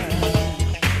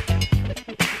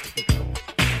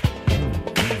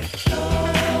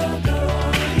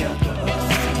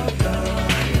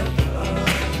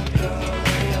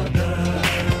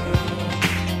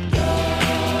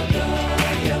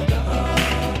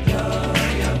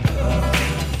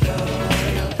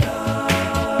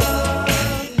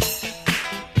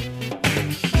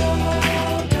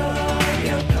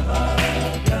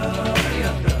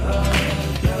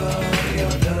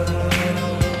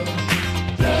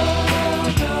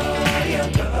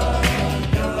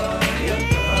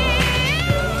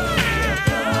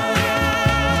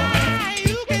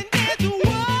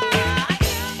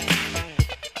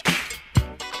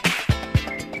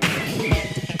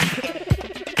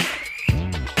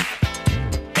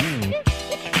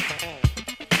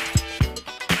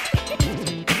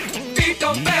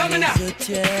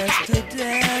 Chance to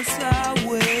dance our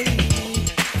way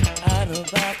out of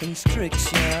our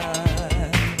constriction.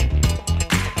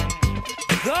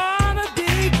 Gonna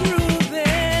be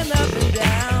grooving up and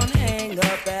down, hang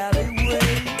up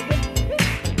alleyway.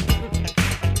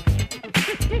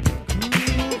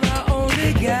 Groove I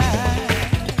only got,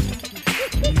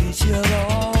 we shall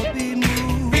all be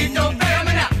moved. Beat don't fail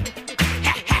me now.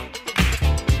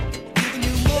 Giving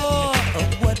you more of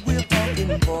what we're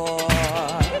talking for.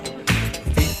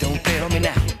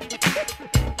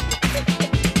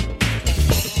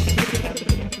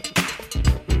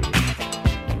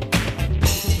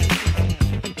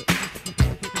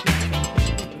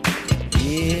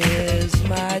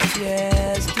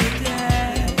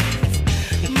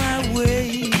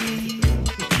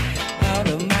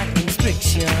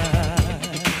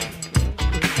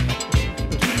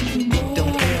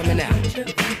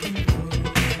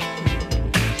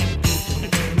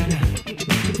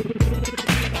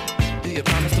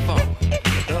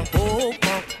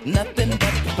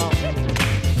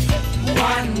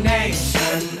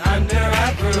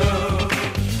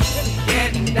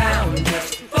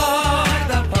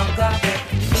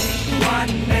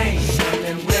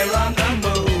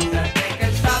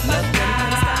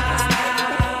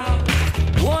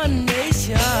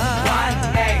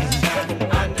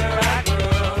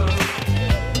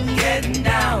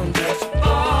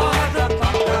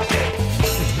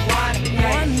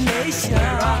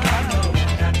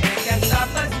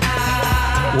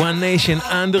 One Nation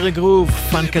Under a Groove,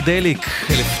 פנקדליק,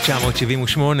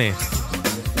 1978.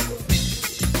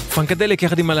 פנקדליק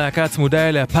יחד עם הלהקה הצמודה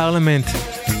אליה, פרלמנט,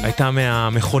 הייתה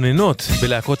מהמכוננות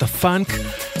בלהקות הפאנק.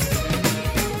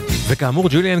 וכאמור,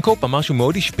 ג'וליאן קופ אמר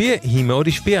היא מאוד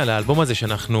השפיעה על האלבום הזה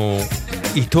שאנחנו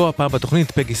איתו הפעם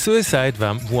בתוכנית, פגי סויסייד,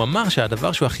 והוא אמר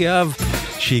שהדבר שהוא הכי אהב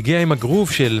שהגיע עם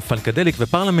הגרוב של פנקדליק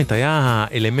ופרלמנט היה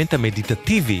האלמנט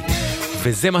המדיטטיבי,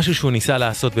 וזה משהו שהוא ניסה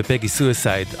לעשות בפגי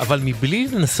סויסייד, אבל מבלי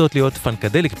לנסות להיות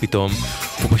פנקדליק פתאום,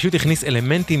 הוא פשוט הכניס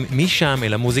אלמנטים משם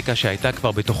אל המוזיקה שהייתה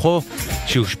כבר בתוכו,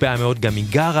 שהושפעה מאוד גם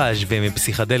מגראז'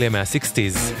 ומפסיכדליה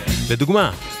מה-60s.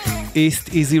 לדוגמה, East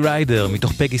Easy Rider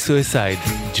מתוך פגי סויסייד,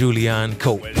 ג'וליאן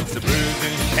קופ.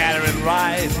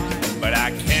 But I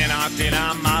cannot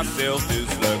deny myself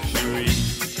this luxury.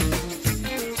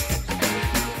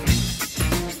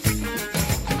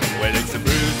 Well, it's a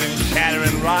bruising,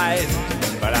 shattering ride,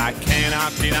 but I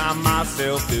cannot deny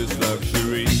myself this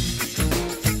luxury.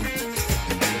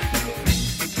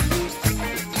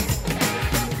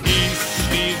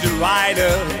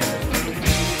 rider,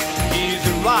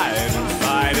 easy rider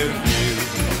inside of you.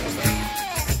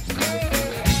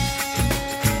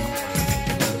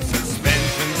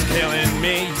 Suspension's killing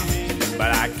me,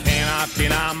 but I cannot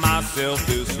deny myself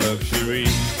this luxury.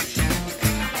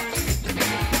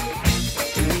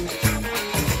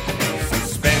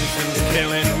 Suspension's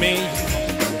killing me,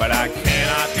 but I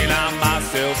cannot deny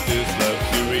myself this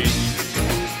luxury.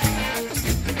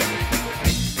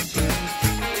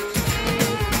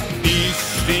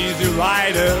 Easy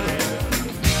rider,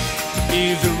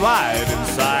 easy ride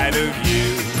inside of you.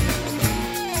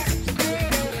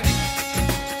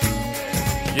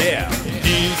 Yeah,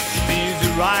 easy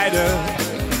rider,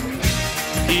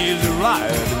 easy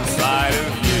ride inside of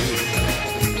you.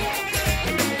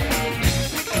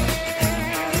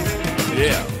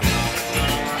 Yeah.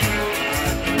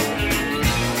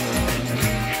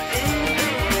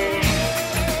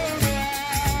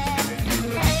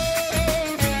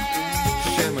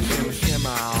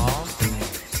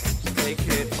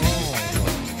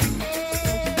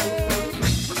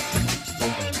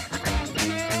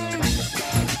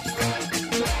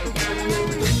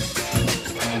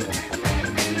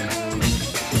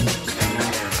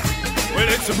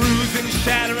 It's a bruising,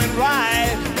 shattering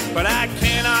ride, but I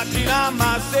cannot deny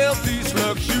myself these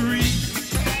luxuries.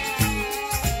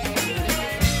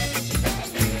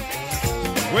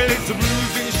 Well, it's a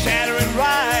bruising, shattering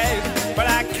ride, but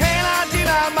I cannot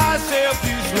deny myself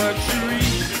these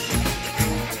luxuries.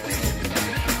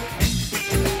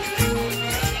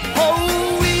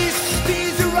 Oh,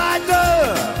 easy rider,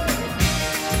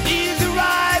 easy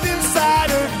ride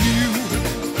inside of you.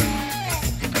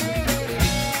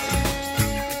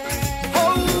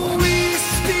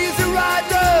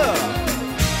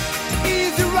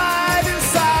 Easy ride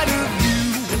inside of you.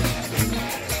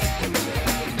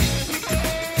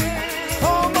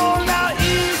 Come on now,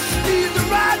 easy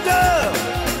rider.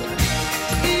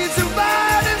 Easy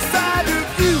ride inside of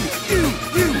you. You.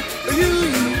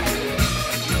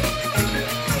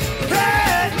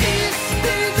 Hey,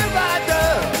 easy rider.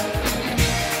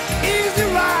 Easy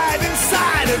ride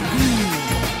inside of you.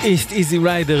 East Easy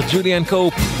Rider, ג'וליאן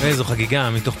קופ, ואיזו חגיגה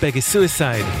מתוך פגי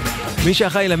סויסייד. מי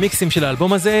שאחראי למיקסים של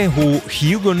האלבום הזה הוא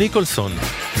היוגו ניקולסון,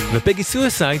 ופגי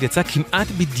סויסייד יצא כמעט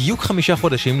בדיוק 5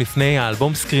 חודשים לפני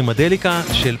האלבום סקרימדליקה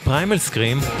של פריימל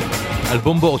סקרים,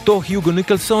 אלבום בו אותו היוגו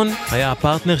ניקולסון היה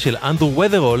הפרטנר של אנדרו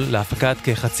ות'רול להפקת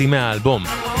כחצי מהאלבום.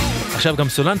 עכשיו גם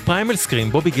סולן פריימל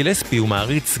סקרים בובי גילספי הוא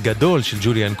מעריץ גדול של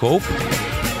ג'וליאן קופ,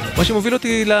 מה שמוביל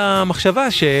אותי למחשבה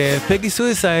שפגי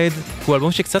סויסייד הוא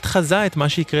אלבום שקצת חזה את מה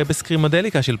שיקרה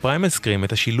בסקרימדליקה של פריימל סקרים,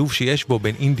 את השילוב שיש בו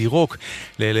בין אינדי רוק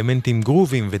לאלמנטים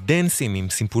גרובים ודנסים עם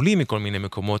סימפולים מכל מיני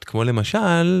מקומות, כמו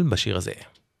למשל בשיר הזה.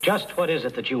 Just what is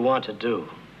it that you want to do?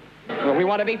 Well, we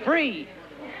want to be free.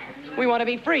 We want to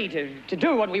be free to do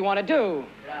what we want to do.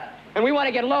 And we want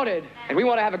to get loaded. And we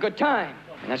want to have a good time.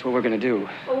 And that's what we're going to do.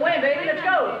 Well, when, baby? Let's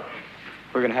go.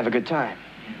 We're going to have a good time.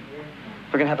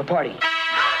 We're going to have a party.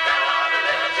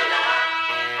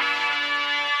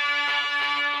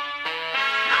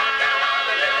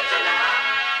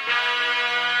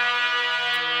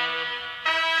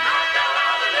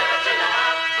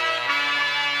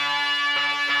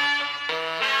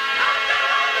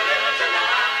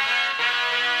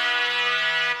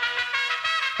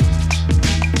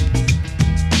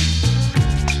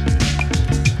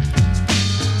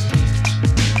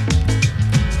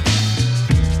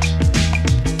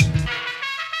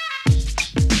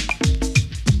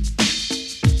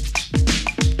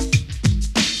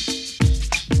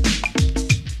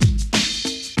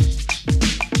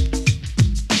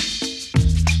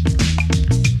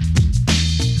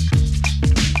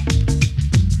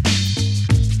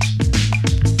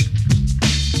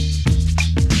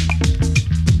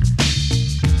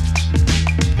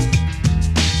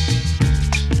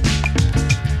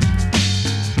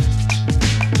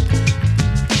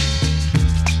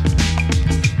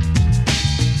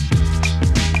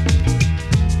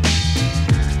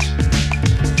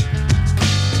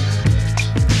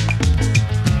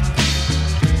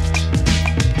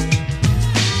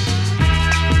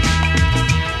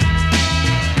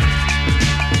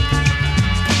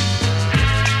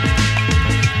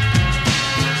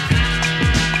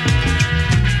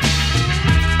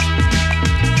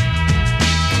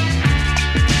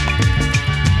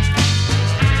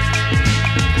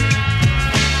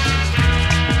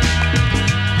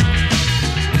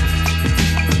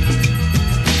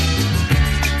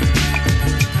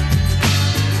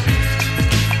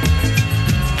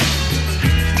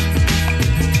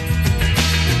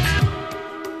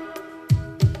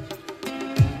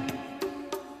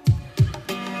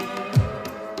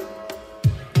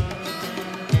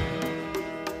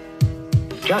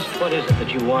 Just what is it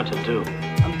that you want to do?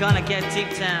 I'm gonna get deep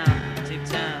down,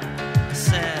 I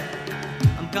said,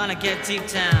 I'm gonna get deep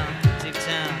down.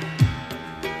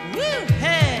 Woo,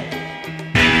 hey!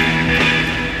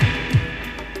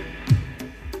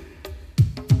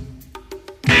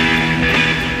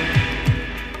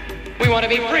 We want to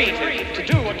be free to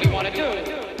do what we want to do.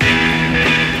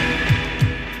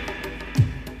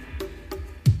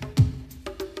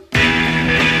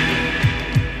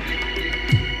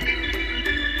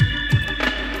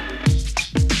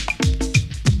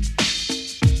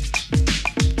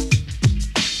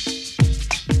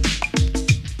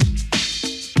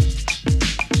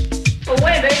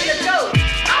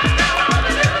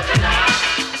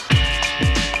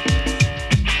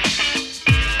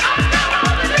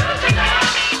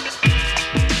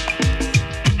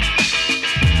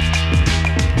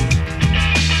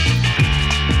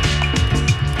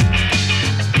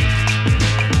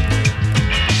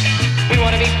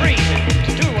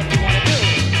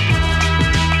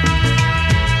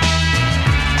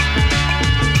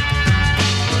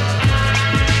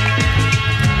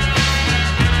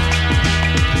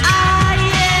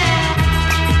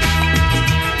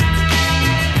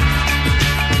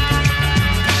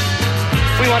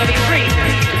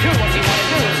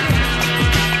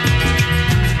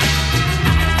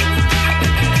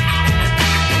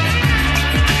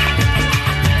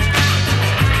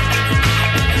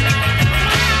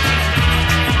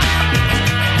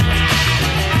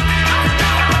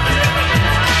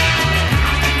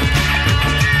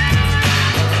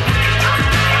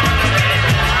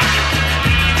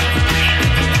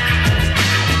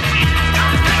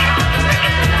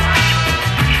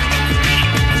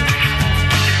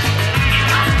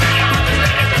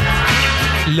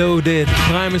 Loaded,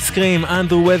 Primal Scream,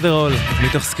 Under Weatherall,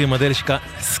 מתוך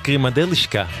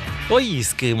סקרימדלישקה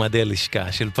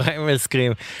של פריימל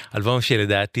סקרים, אלבום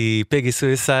שלדעתי פגי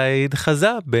סויסייד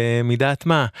חזה במידת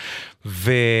מה,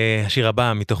 והשיר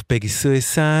הבא מתוך פגי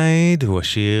סויסייד הוא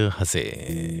השיר הזה.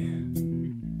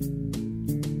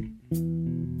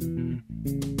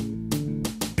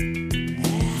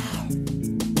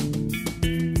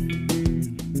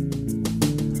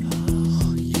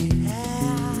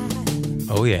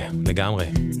 Oh yeah, לגמרי.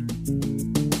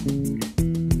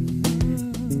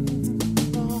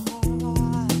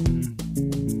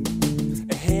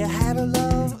 Hey, I had a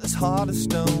love as hard as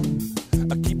stone.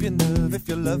 I'll keep your nerve if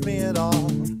you love me at all.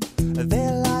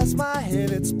 There lies my head,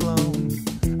 it's blown.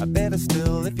 I better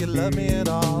still if you love me at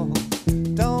all.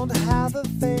 Don't have the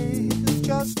faith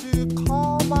just to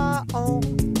call my own.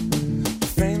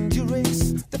 Defend your race,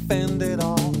 defend it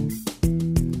all.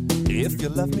 If you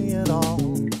love me at all.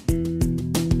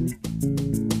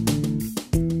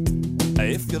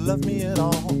 If you love me at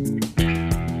all.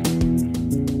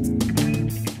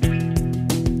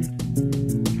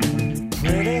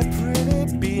 Pretty, pretty,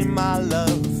 be my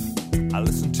love.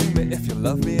 Listen to me if you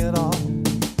love me at all.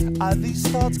 These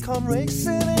thoughts come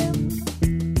racing in.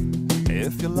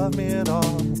 If you love me at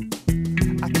all.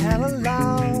 I can't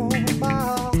allow my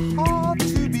heart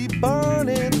to be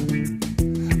burning.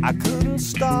 I couldn't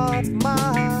stop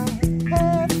my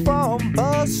head from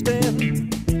busting.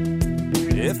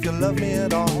 If you love me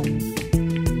at all,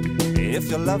 if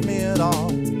you love me at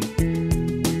all,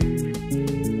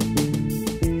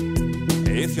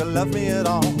 if you love me at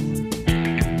all.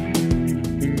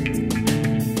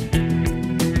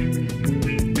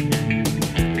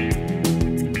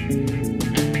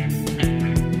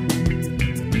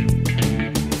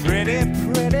 Pretty,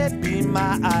 pretty, be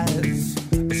my eyes.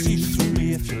 See through me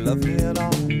if you love me at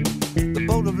all. The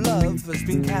boat of love has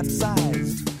been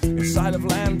capsized. Inside of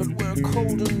land, but we're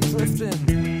cold and drifting.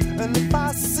 And if I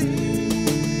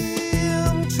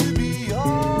seem to be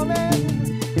yawning,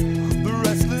 the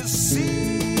restless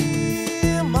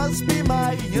sea must be my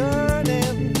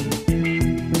yearning.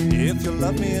 If you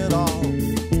love me at all,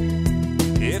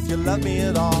 if you love me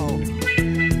at all,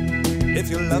 if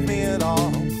you love me at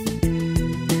all,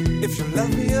 if you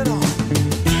love me at all.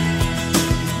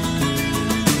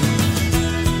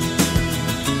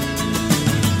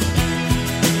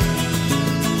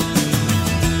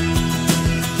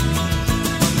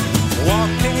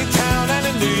 Walked in your town and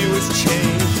I knew you was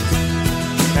changed.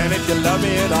 And if you love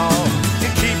me at all, you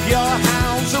keep your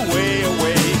hounds away,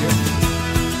 away.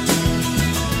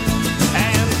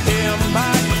 And hear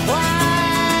my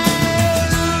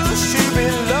cries to be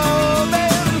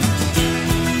loving.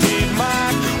 Hear my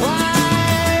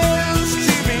cries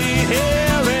to be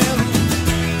hearing.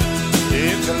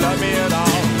 If you love me at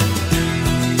all,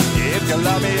 if you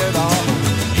love me at all.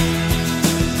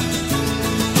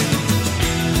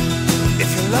 If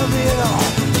you love me at all.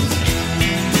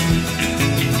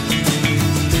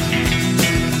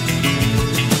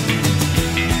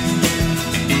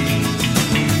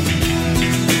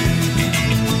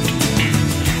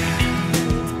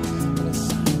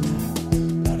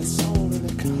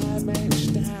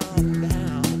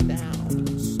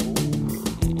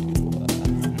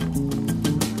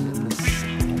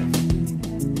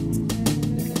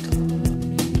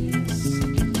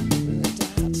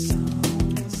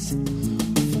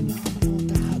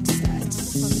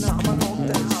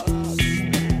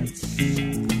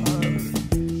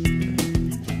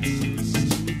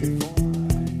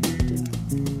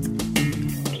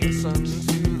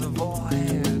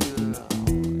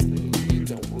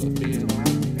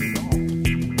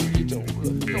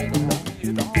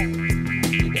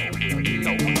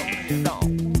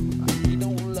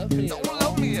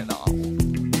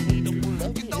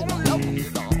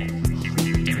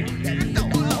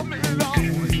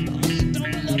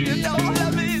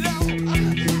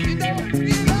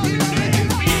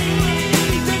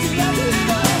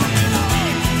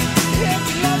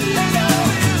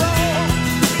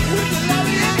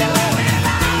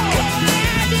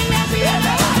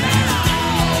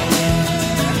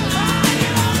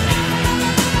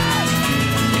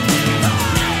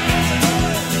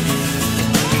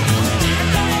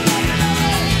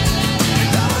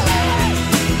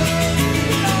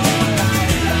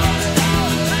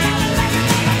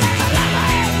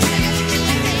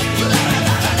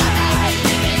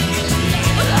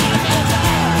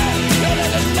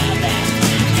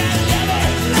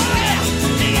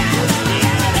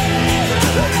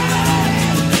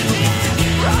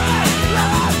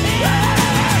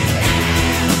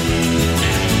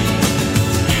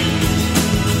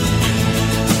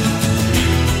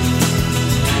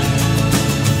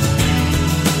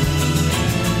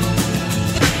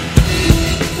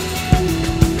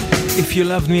 If You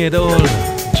Loved Me At All,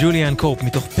 ג'וליאן קופ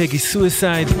מתוך פגי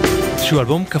סויסייד, שהוא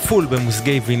אלבום כפול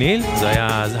במוזגי ויניל. זה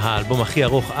היה האלבום הכי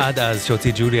ארוך עד אז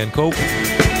שהוציא ג'וליאן קופ.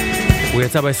 הוא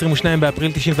יצא ב-22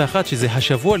 באפריל 91, שזה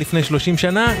השבוע לפני 30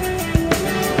 שנה,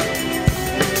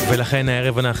 ולכן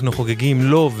הערב אנחנו חוגגים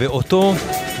לו ואותו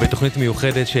בתוכנית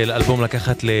מיוחדת של אלבום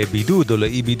לקחת לבידוד או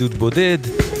לאי בידוד בודד,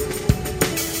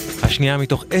 השנייה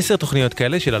מתוך 10 תוכניות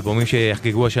כאלה של אלבומים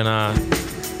שיחגגו השנה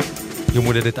יום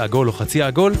הולדת עגול או חצי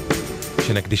עגול,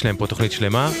 שנקדיש להם פה תוכנית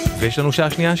שלמה, ויש לנו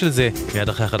שעה שנייה של זה מיד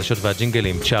אחרי החדשות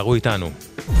והג'ינגלים. תשארו איתנו.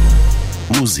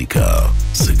 מוזיקה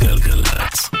זה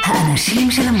גלגלצ.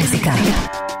 האנשים של המוזיקה.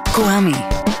 קוואמי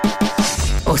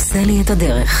עושה לי את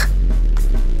הדרך.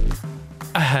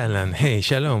 אהלן, היי,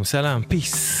 שלום, סלם,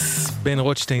 פיס, בן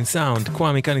רוטשטיין סאונד,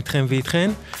 קוואמי כאן איתכם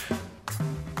ואיתכן,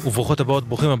 וברוכות הבאות,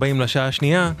 ברוכים הבאים לשעה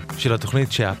השנייה של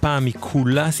התוכנית שהפעם היא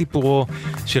כולה סיפורו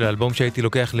של האלבום שהייתי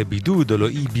לוקח לבידוד או לא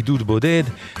אי בידוד בודד,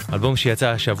 אלבום שיצא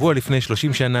השבוע לפני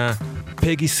 30 שנה,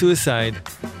 פגי סויסייד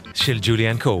של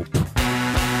ג'וליאן קופ.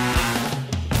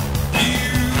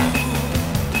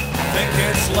 Think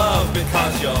it's love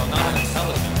because you're not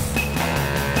intelligent.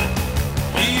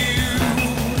 You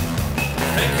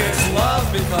think it's love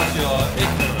because you're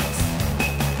ignorant.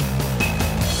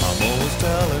 I'm always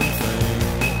telling things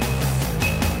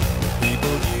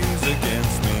people use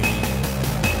against me.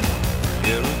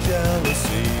 Fear of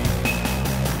jealousy,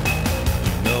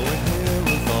 you know it here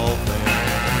with all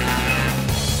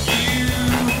things. You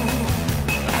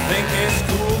think it's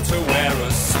cool to wear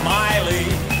a smiley.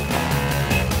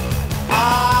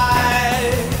 I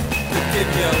could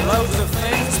give you loads of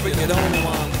things, but you'd only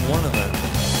want one of them.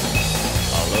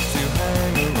 I love to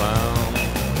hang around,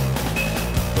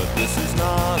 but this is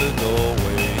not a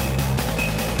doorway.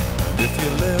 And if you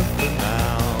live for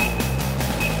now,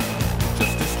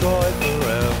 just destroy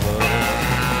forever.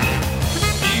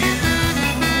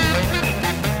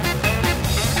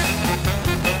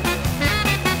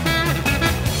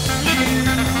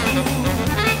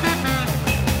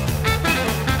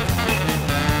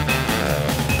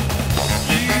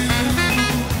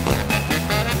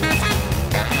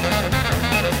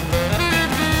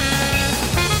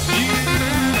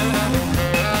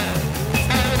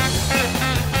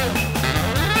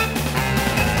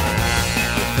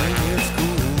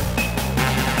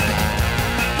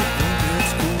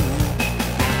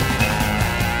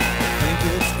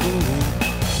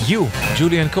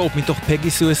 ג'וליאן קופ מתוך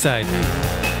פגי סויסייד.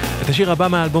 את השיר הבא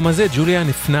מהאלבום הזה, ג'וליאן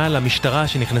הפנה למשטרה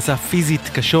שנכנסה פיזית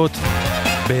קשות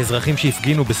באזרחים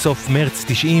שהפגינו בסוף מרץ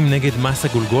 90 נגד מסה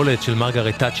גולגולת של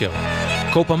מרגרט תאצ'ר.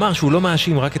 קופ אמר שהוא לא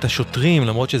מאשים רק את השוטרים,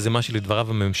 למרות שזה מה שלדבריו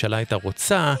הממשלה הייתה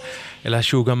רוצה, אלא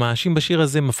שהוא גם מאשים בשיר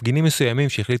הזה מפגינים מסוימים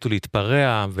שהחליטו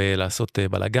להתפרע ולעשות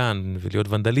בלגן ולהיות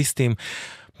ונדליסטים,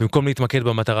 במקום להתמקד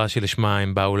במטרה שלשמה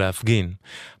הם באו להפגין.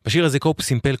 בשיר הזה קופ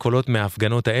סימפל קולות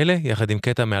מההפגנות האלה, יחד עם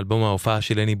קטע מאלבום ההופעה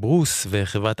של לני ברוס,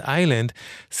 וחברת איילנד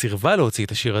סירבה להוציא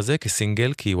את השיר הזה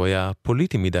כסינגל, כי הוא היה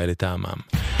פוליטי מדי לטעמם.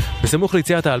 בסמוך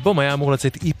ליציאת האלבום היה אמור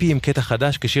לצאת EP עם קטע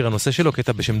חדש כשיר הנושא שלו,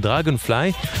 קטע בשם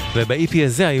דרגונפליי, וב-EP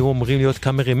הזה היו אמורים להיות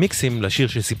כמה רמיקסים לשיר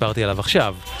שסיפרתי עליו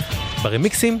עכשיו.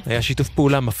 ברמיקסים היה שיתוף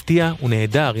פעולה מפתיע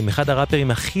ונהדר עם אחד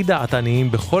הראפרים הכי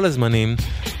דעתניים בכל הזמנים,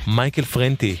 מייקל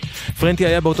פרנטי. פרנטי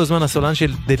היה באותו זמן הסולן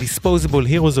של The Disposable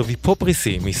Heroes of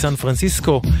Hypocrisy מסן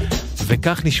פרנסיסקו,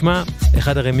 וכך נשמע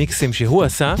אחד הרמיקסים שהוא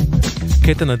עשה,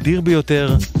 קטע נדיר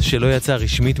ביותר שלא יצא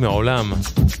רשמית מעולם.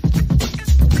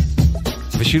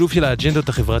 ושילוב של האג'נדות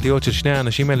החברתיות של שני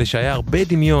האנשים האלה שהיה הרבה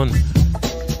דמיון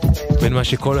בין מה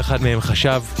שכל אחד מהם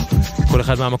חשב, כל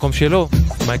אחד מהמקום שלו,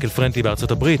 מייקל פרנטי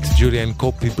בארצות הברית, ג'וליאן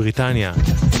קופ בבריטניה.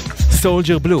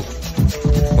 סולג'ר בלו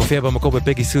מופיע במקור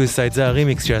בפגי סויסייד, זה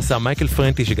הרימיקס שעשה מייקל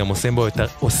פרנטי שגם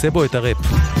עושה בו את הראפ,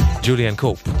 ג'וליאן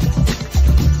קופ.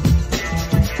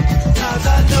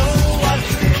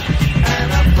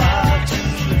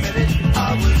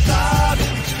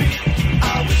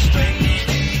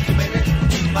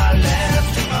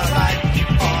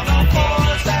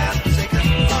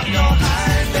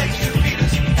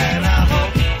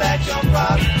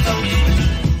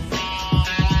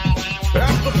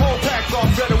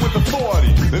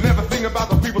 They never think about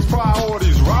the people's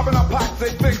priorities. Robbing our pockets,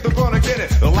 they think they're gonna get it.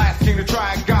 The last king to try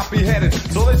it got beheaded.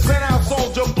 So they sent out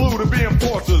Soldier Blue to be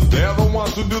enforcers. They're the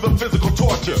ones who do the physical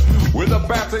torture. With the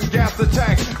bats and gas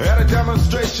attack. At a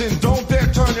demonstration, don't dare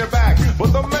turn your back. But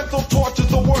the mental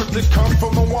torture's the worst. It comes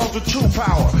from the ones with true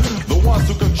power. The ones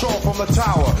who control from the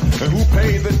tower. And who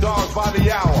pay the dogs by the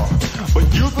hour. But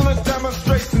using a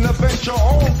demonstration to vent your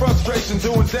own frustration,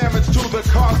 doing damage to the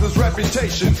cause's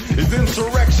reputation, is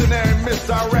insurrectionary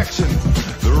misdirection.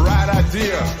 The right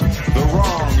idea, the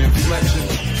wrong inflection.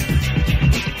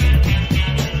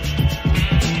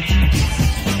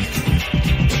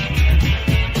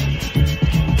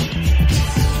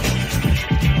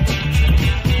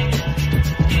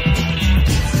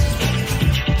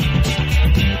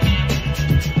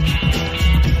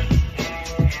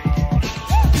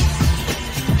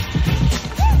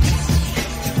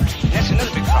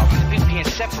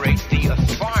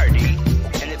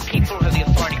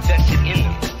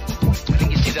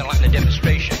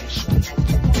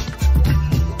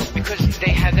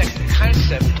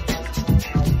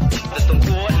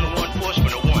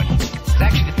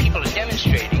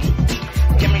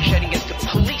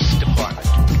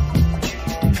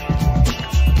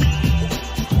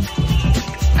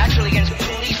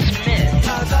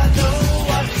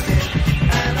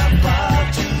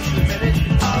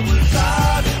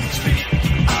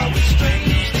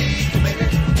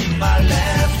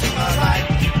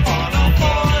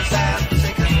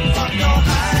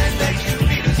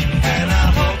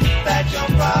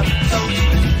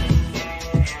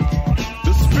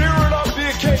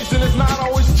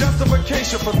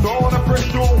 you for throwing a brick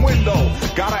through a window.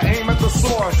 Gotta aim at the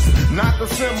source, not the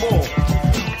symbol.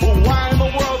 But why in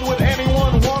the world would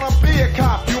anyone wanna be a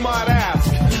cop, you might ask?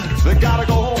 They gotta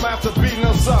go home after beating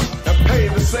us up and pay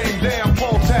the same damn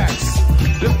poll tax.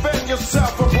 Defend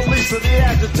yourself from police or the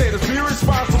agitators. Be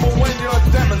responsible when you're a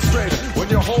demonstrator. When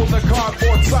you're holding a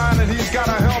cardboard sign and he's got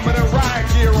a helmet and riot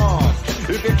gear on.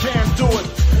 If you can't do it,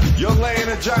 you're laying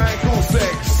a giant goose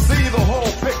egg. See the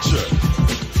whole picture.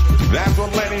 That's what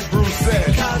Lenny Bruce said.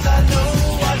 'Cause I know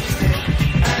what you did,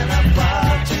 and I'm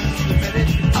proud to admit it.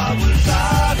 I was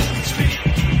out in the street.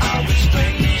 I was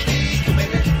strangely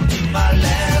committed to my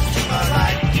left, to my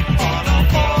right, on all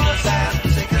fours and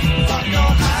singing from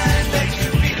your hind legs to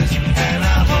feet us. And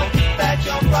I hope that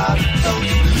you're proud, so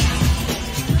you do.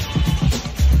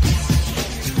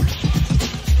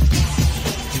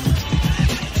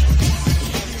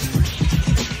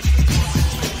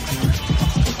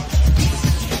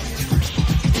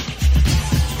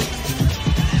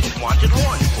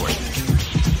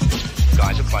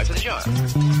 Apply for the job.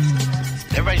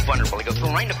 Everybody's vulnerable. They go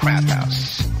through right in the craft house.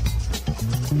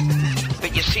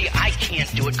 But you see, I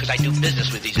can't do it because I do business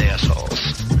with these assholes.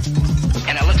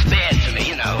 And it looks bad to me,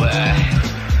 you know.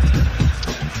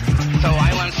 So I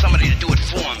want somebody to do it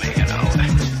for me, you know.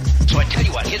 So I tell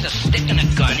you what, here's a stick and a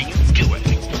gun and you do it.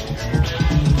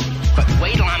 But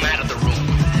wait till I'm out of the room.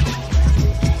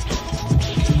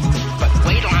 But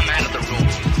wait till I'm out of the room.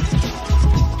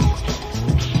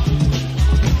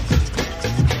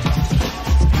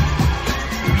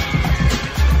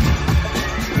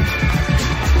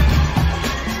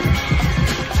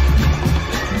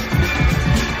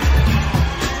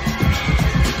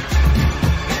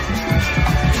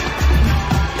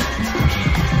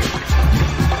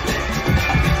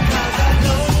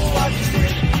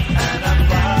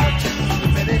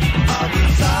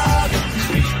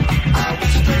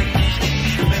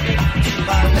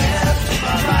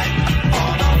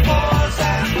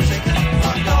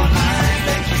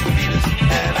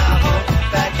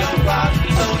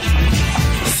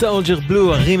 סולג'ר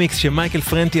בלו, הרימיקס שמייקל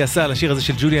פרנטי עשה על השיר הזה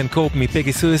של ג'וליאן קופ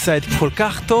מפגי סויסייד, כל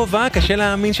כך טוב, קשה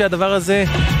להאמין שהדבר הזה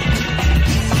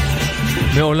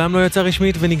מעולם לא יצא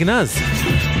רשמית ונגנז.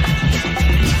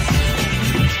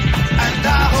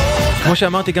 כמו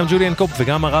שאמרתי, גם ג'וליאן קופ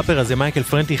וגם הראפר הזה מייקל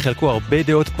פרנטי חלקו הרבה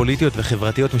דעות פוליטיות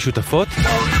וחברתיות משותפות,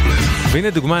 והנה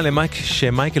דוגמה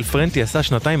שמייקל פרנטי עשה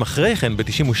שנתיים אחרי כן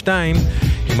ב-92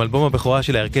 עם אלבום הבכורה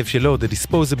של ההרכב שלו, The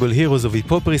Disposable Heroes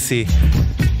of Hypocrisy,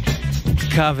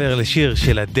 קאבר לשיר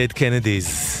של ה-Dead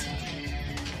Kennedys.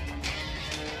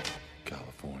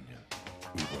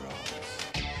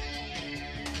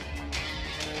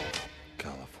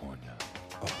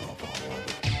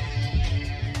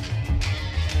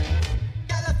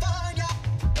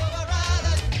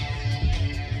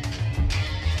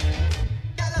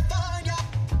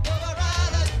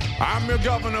 I'm your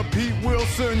governor, Pete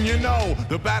Wilson, you know,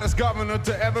 the baddest governor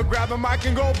to ever grab a mic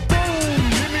and go boom.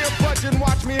 Give me a budget and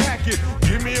watch me hack it.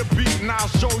 Give me a beat and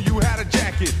I'll show you how to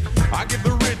jack it. I give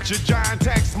the rich a giant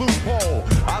tax loophole.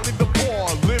 I leave the poor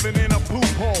living in a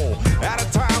poop hole. At a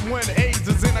time when AIDS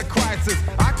is in a crisis,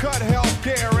 I cut health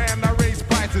care and I raise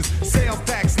prices. Sales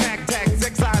tax, snack tax,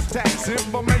 excise tax,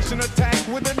 information attack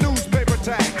with a newspaper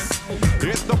tax.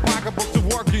 It's the pocketbooks of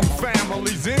working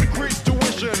families, increased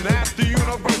tuition at the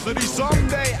university.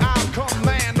 Someday I'll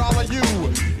command all of you.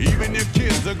 Even your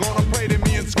kids are gonna pray to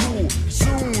me in school.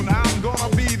 Soon I'm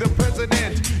gonna be the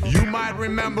president. You might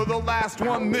remember the last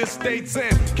one this state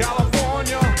sent.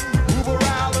 California, Uber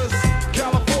Alice.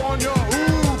 California,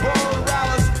 Uber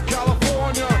Alice.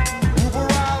 California, Uber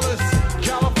Alice.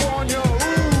 California,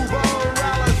 Uber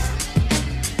Alice.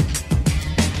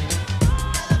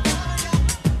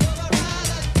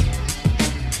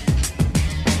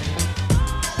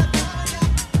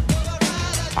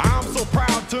 I'm so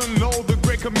proud to know the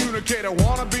great communicator.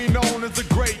 Wanna be known as the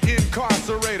great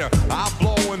incarcerator. I'll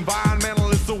blow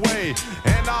environmentalists away,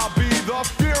 and I'll be the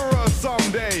Führer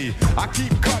someday. I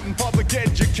keep cutting public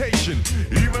education,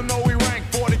 even though we rank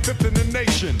 45th in the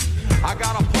nation. I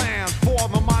got a plan for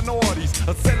the minorities.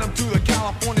 I send them to the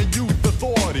California Youth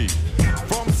Authority.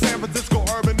 From San Francisco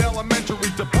Urban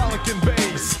Elementary to Pelican Bay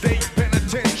State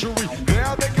Penitentiary.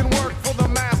 There they can work for the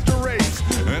master race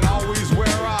and always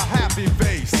wear a happy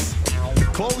face.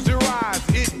 Close your eyes,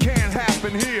 it can't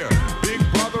happen here. Big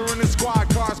brother and his squad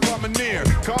cars coming near.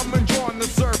 Come and join the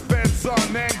surf and sun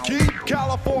and keep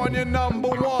California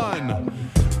number one.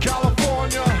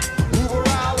 California, Uber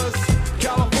Alice.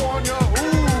 California,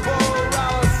 Uber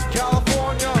Alice.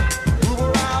 California,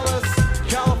 Uber Alice.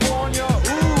 California,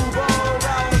 Uber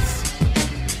Alice.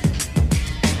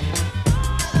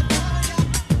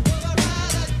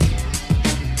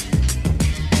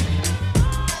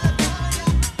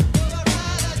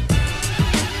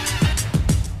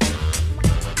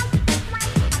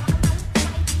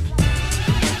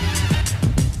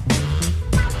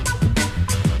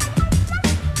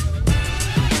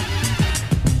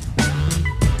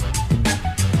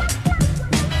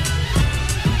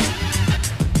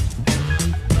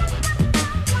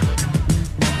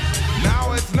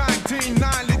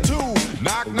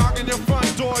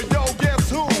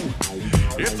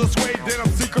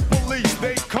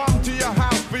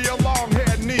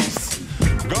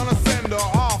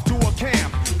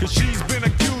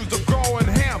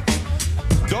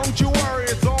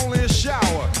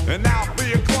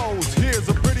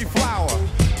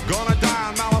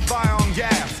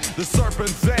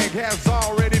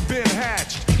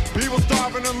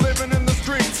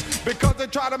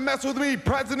 try to mess with me,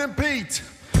 President Pete.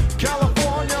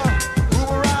 California,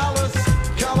 Uber Alice,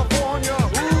 California,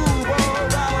 Uber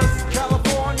Alice,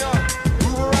 California,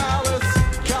 Uber Alice,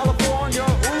 California,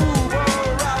 Uber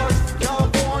Alice,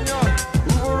 California,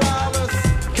 Uber Alice,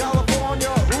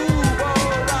 California, Uber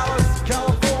Alice,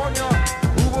 California,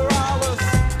 Uber Alice,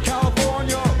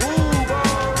 California, Uber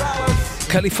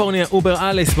Alice. קליפורניה, אובר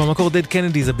אליס, במקור דד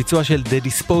קנדי, זה ביצוע של The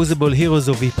Disposable Heroes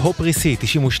of Hip Hop Received,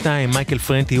 92, מייקל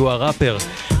פרנטי הוא הראפר.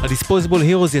 ה-Disposable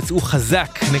Heroes יצאו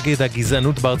חזק נגד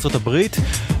הגזענות בארצות הברית,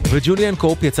 וג'וליאן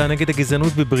קורפ יצא נגד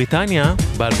הגזענות בבריטניה,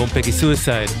 באלבום Peggy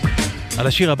Suicide. על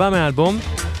השיר הבא מהאלבום,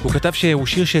 הוא כתב שהוא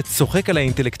שיר שצוחק על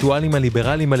האינטלקטואלים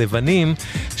הליברליים הלבנים,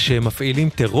 שמפעילים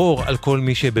טרור על כל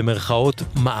מי שבמרכאות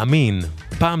מאמין.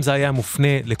 פעם זה היה מופנה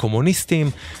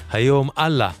לקומוניסטים, היום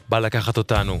אללה בא לקחת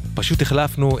אותנו. פשוט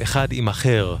החלפנו אחד עם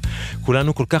אחר.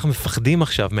 כולנו כל כך מפחדים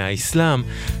עכשיו מהאסלאם,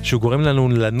 שהוא גורם לנו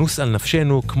לנוס על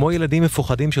נפשנו כמו ילדים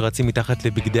מפוחדים שרצים מתחת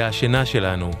לבגדי השינה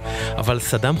שלנו. אבל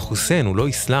סדאם חוסיין הוא לא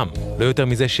אסלאם, לא יותר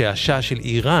מזה שהשאה של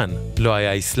איראן לא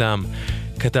היה אסלאם.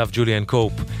 כתב ג'וליאן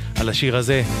קורפ על השיר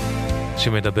הזה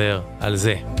שמדבר על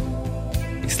זה.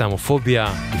 אסלאמופוביה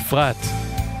בפרט,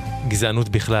 גזענות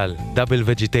בכלל. דאבל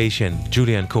וג'יטיישן,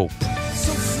 ג'וליאן קורפ.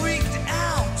 So freaked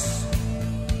out,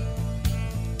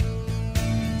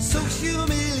 so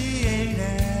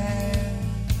humiliated,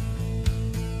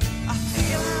 I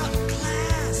feel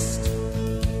outclassed,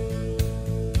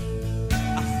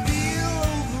 I feel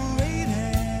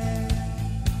overrated.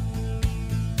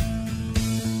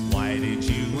 Why did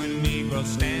you and Negro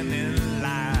stand in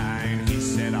line? He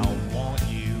said, I want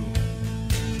you.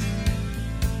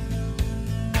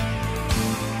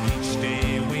 Each day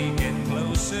we get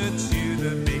closer to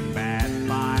the big bad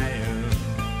fire.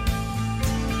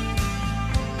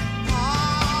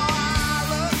 All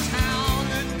the town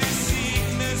and the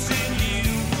sickness in you.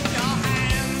 Your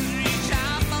hands reach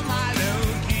out for my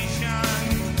location,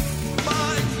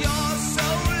 but you're so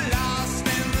lost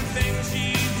in the things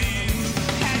you do,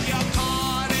 and you're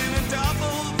caught in a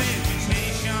double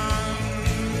vegetation.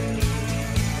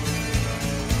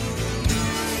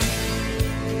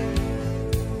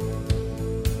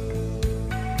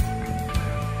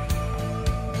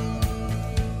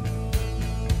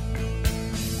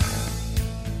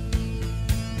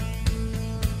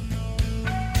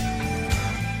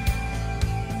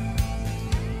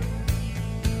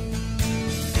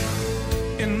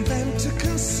 Invent to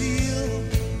conceal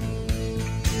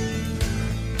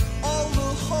all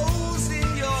the holes in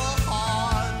your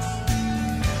heart.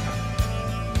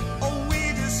 Oh, we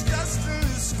discussed and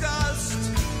discussed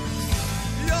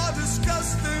your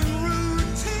disgusting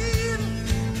routine.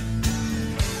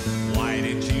 Why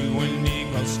did you and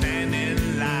Negro stand in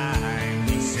line?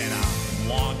 He said, I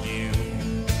want you.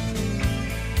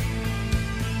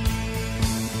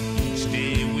 Each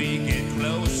day we get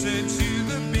closer to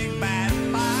the big bad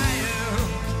fire.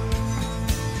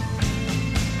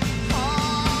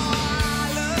 I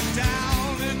look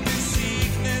down at the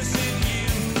sickness in you.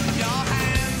 Your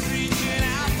hands reaching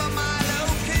out for my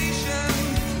location,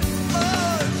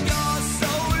 but you're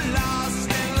so lost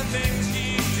in the things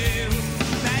you do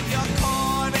that you're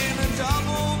caught in a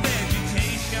double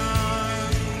vegetation.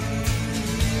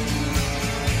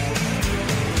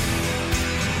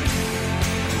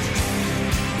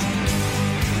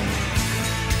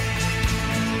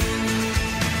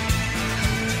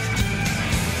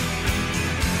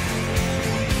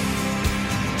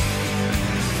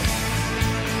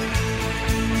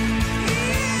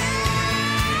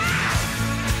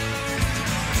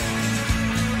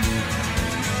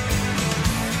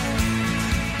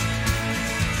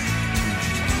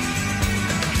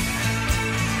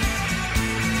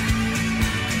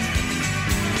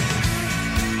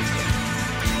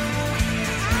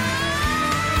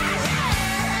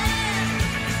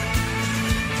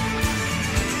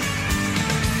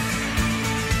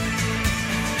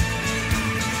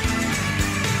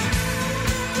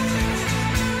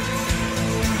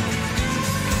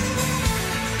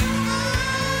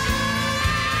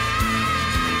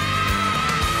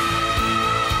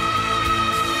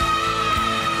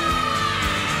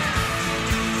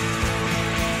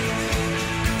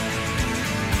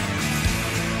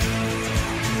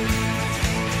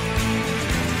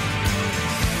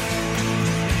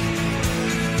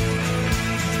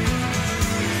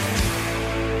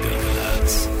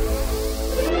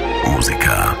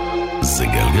 מוזיקה זה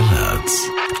גלגלצ.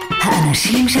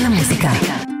 האנשים של המוזיקה.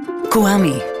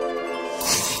 קוואמי.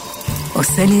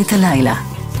 עושה לי את הלילה.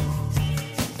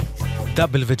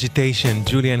 דאבל וג'יטיישן,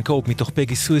 ג'וליאן קורפ מתוך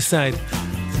פגי סויסייד.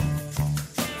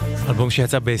 אלבום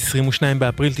שיצא ב-22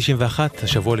 באפריל 91,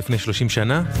 השבוע לפני 30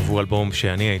 שנה, עבור אלבום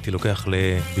שאני הייתי לוקח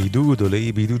לבידוד או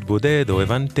לאי בידוד בודד, או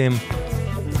הבנתם,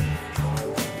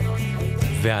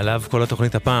 ועליו כל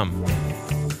התוכנית הפעם.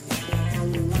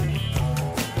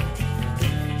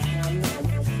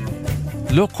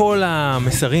 לא כל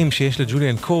המסרים שיש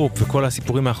לג'וליאן קופ וכל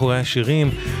הסיפורים מאחורי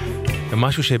השירים הם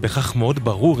משהו שבכך מאוד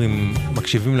ברור אם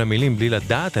מקשיבים למילים בלי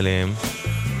לדעת עליהם,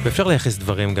 ואפשר לייחס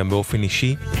דברים גם באופן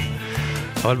אישי.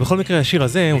 אבל בכל מקרה השיר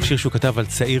הזה הוא שיר שהוא כתב על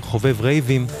צעיר חובב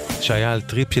רייבים שהיה על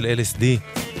טריפ של LSD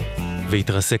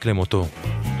והתרסק למותו.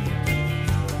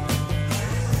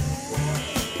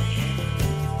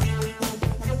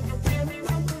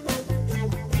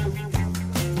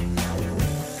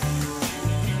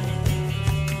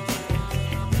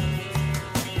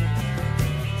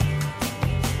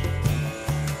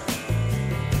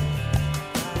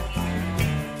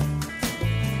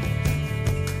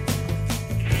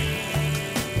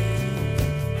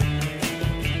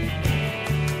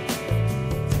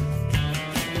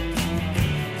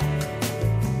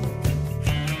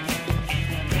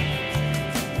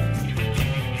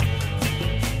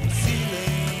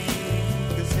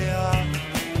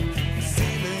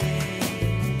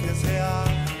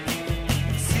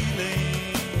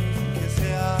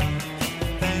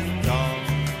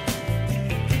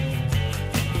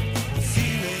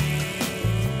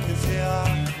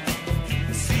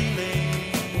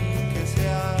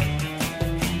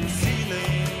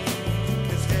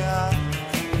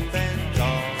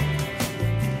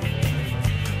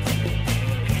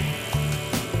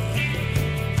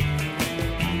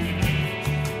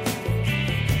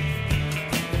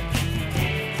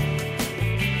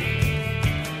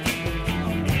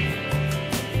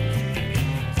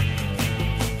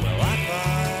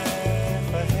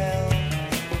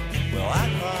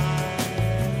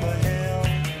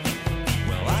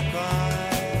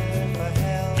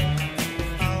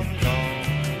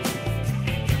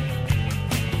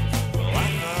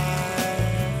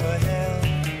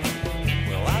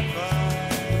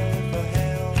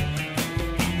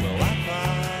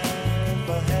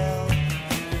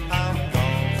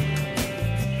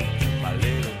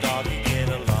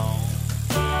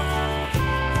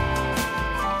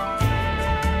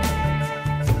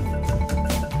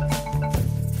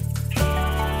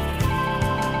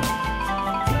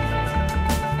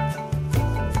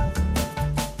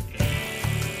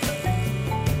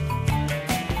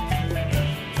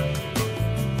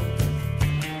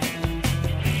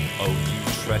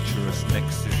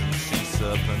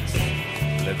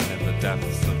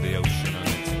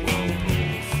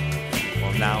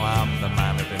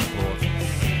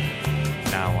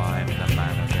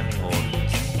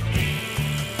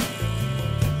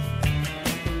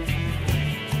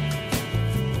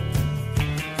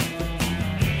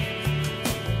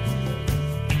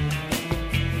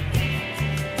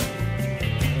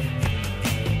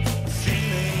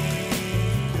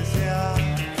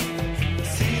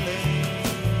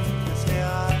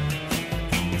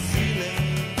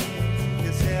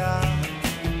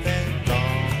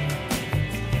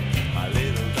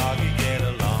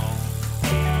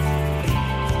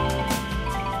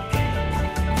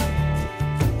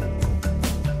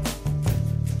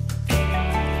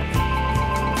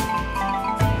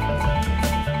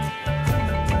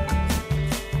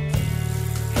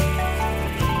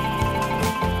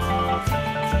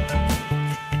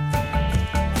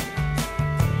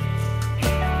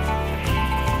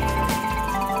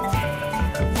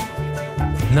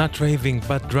 Not Raving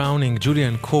But Drowning,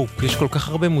 ג'וליאן קופ. יש כל כך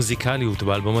הרבה מוזיקליות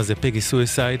באלבום הזה, Peggy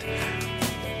Suicide.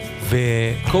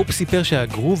 וקופ סיפר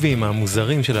שהגרובים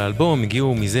המוזרים של האלבום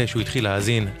הגיעו מזה שהוא התחיל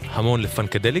להאזין המון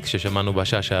לפנקדליק ששמענו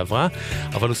בשעה שעברה,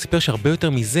 אבל הוא סיפר שהרבה יותר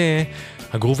מזה,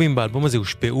 הגרובים באלבום הזה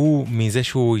הושפעו מזה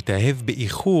שהוא התאהב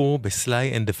באיחור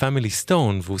בסליי and the Family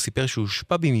Stone, והוא סיפר שהוא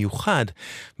הושפע במיוחד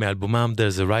מאלבומם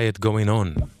There's a Riot Going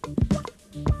On.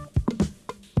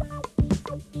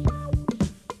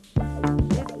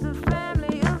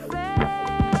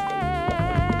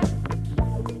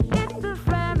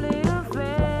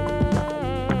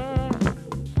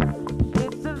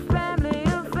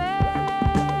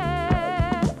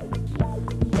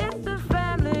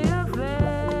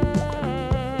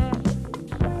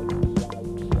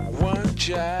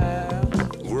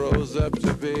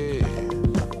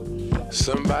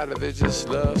 Somebody that just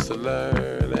loves to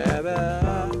learn, and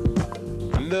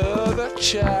another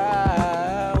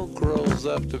child grows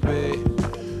up to be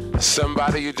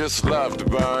somebody you just love to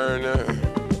burn.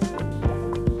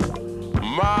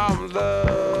 Mom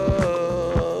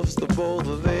loves the both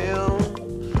of them.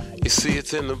 You see,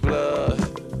 it's in the blood.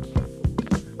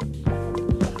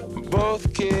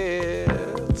 Both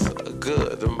kids are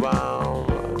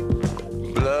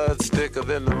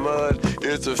than the mud.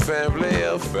 It's a family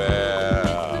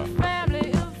affair.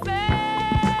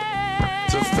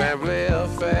 It's a family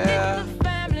affair.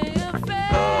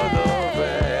 Oh, the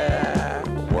bad,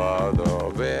 oh, the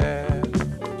bad.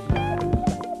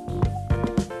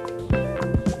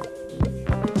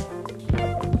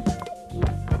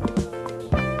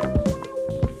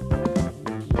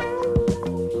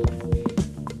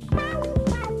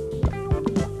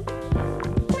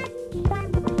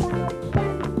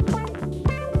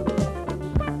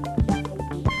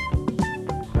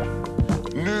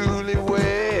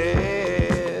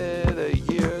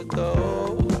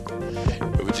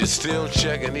 Still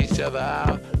checking each other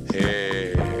out.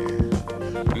 Hey,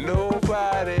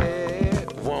 nobody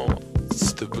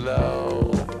wants to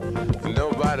blow.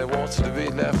 Nobody wants to be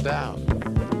left out.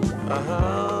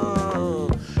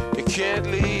 You can't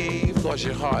leave cause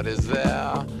your heart is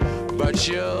there. But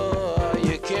you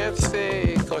can't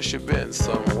stay cause you've been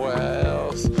somewhere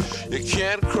else. You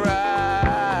can't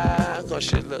cry cause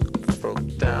you look broke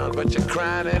down. But you're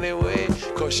crying anyway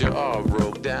cause you're all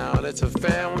broke down. It's a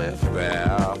family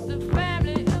affair.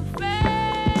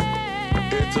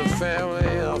 It's a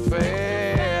family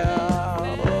affair.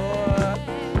 Oh,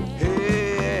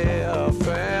 yeah, a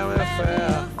family affair.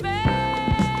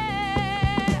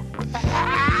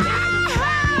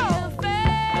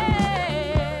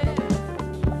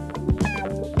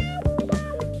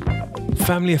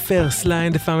 Family Affair, Sly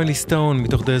and the Family Stone,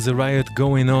 מתוך There's a Riot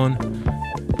Going On,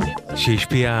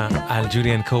 שהשפיע על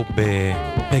ג'וליאן קופ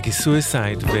בפגי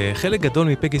סויסייד, וחלק גדול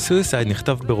מפגי סויסייד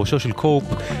נכתב בראשו של קופ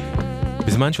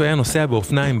בזמן שהוא היה נוסע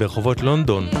באופניים ברחובות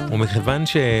לונדון, ומכיוון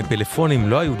שפלאפונים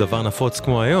לא היו דבר נפוץ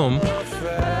כמו היום,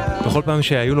 בכל פעם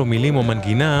שהיו לו מילים או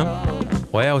מנגינה,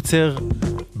 הוא היה עוצר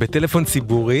בטלפון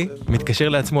ציבורי, מתקשר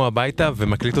לעצמו הביתה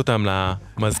ומקליט אותם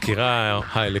למזכירה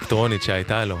האלקטרונית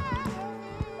שהייתה לו.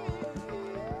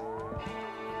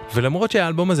 ולמרות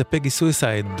שהאלבום הזה, פגי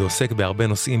סויסייד, עוסק בהרבה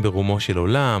נושאים ברומו של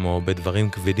עולם, או בדברים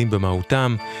כבדים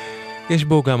במהותם, יש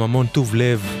בו גם המון טוב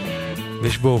לב,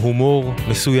 ויש בו הומור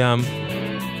מסוים,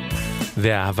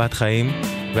 ואהבת חיים,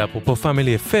 ואפרופו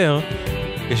פאמילי אפר,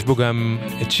 יש בו גם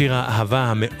את שיר האהבה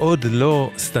המאוד לא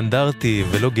סטנדרטי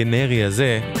ולא גנרי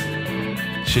הזה,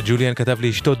 שג'וליאן כתב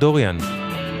לאשתו דוריאן,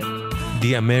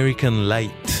 The American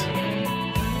Light.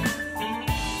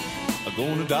 I'm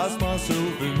gonna douse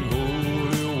myself in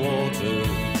holy water.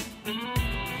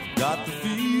 Got the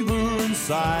fever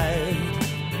inside.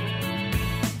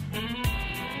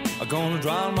 I'm gonna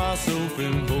drown myself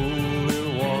in holy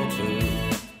water.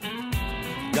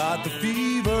 Got the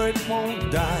fever, it won't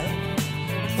die.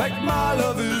 In fact, my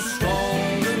love is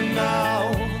stronger now.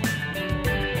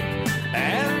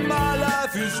 And my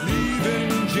life is leaving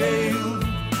jail.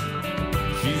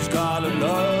 She's got a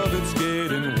love that's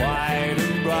getting wide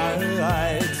and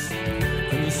bright.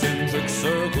 Concentric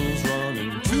circles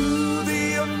running to the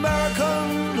American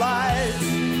light.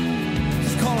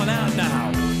 She's calling out now.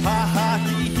 Ha ha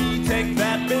hee hee, take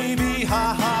that baby. Ha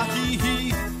ha hee hee.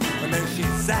 And then she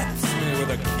zaps me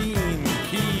with a keen,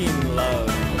 keen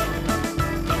love.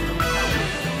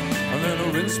 And then I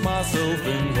rinse myself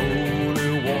in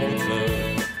holy water.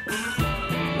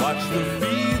 Watch the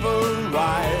fever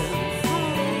rise.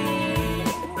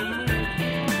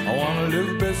 I wanna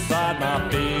live beside my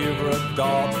favorite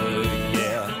daughter,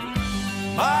 yeah.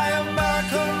 My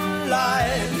American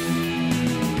life.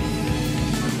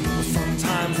 Well,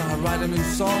 sometimes I write a new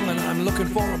song and I'm looking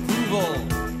for approval.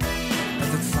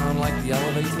 Does it sound like the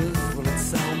elevators? Will it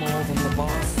sell more than the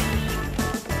boss?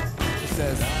 She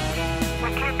says, I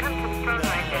can't come to the phone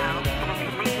right now, but if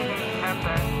you leave me a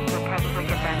number, we'll probably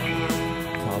get back to you.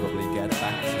 Probably get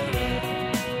back to you.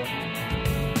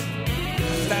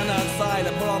 Stand outside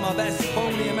and put on my best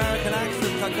phony American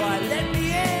accent. I cry, let me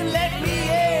in, let me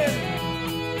in.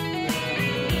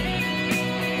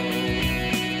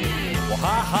 Well,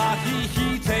 ha ha hee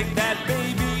hee, take that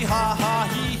baby, ha ha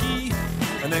hee hee.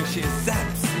 And then she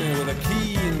zaps me with a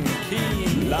keen,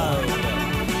 keen love.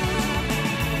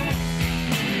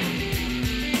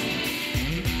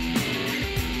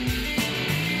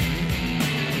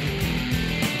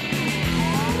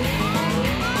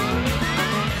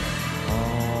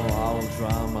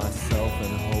 Drown myself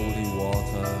in holy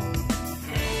water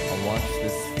and watch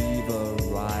this fever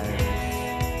rise.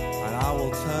 And I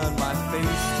will turn my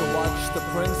face to watch the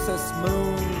princess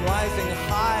moon rising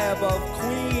high above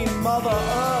Queen Mother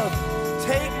Earth.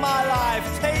 Take my life,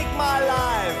 take my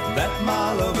life. That my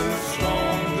love is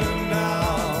stronger now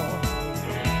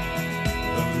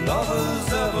than lovers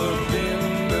ever been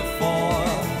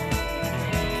before.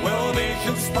 12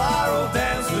 ancient spiral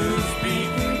dancers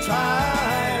beating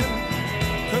time.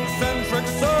 Concentric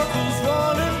circles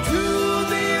running to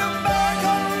the American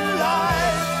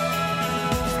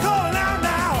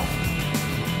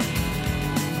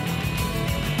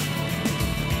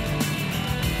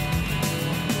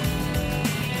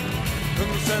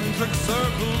concentric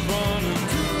circles running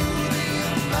to the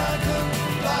American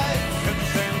life.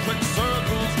 Concentric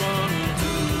circles running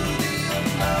to the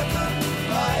American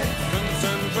life.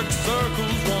 Concentric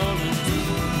circles running to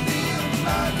the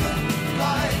American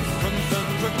life.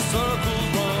 Concentric circles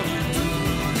running to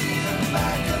the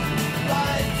American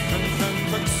life.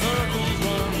 Concentric circles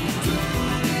running to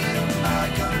the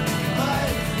American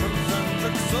life.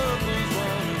 Concentric circles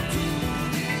running to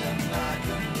the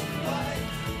American life.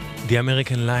 The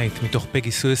American Light מתוך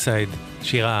פגי סויסייד,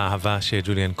 שיר האהבה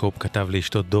שג'וליאן קופ כתב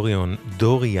לאשתו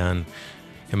דוריאן,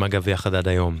 הם אגב יחד עד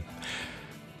היום.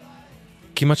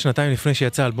 כמעט שנתיים לפני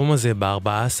שיצא האלבום הזה,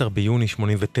 ב-14 ביוני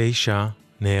 89,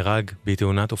 נהרג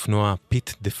בתאונת אופנוע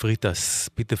פיט דה פריטס.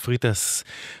 פיט דה פריטס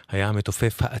היה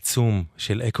המתופף העצום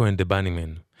של אקו אנד דה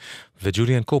בנימן.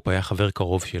 וג'וליאן קופ היה חבר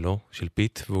קרוב שלו, של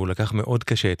פיט, והוא לקח מאוד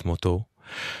קשה את מותו.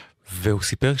 והוא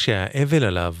סיפר שהאבל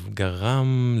עליו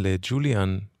גרם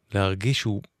לג'וליאן להרגיש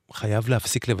שהוא חייב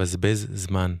להפסיק לבזבז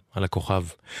זמן על הכוכב,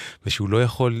 ושהוא לא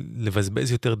יכול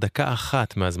לבזבז יותר דקה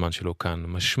אחת מהזמן שלו כאן.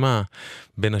 משמע,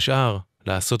 בין השאר,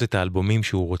 לעשות את האלבומים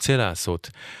שהוא רוצה לעשות,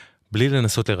 בלי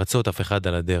לנסות לרצות אף אחד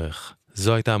על הדרך.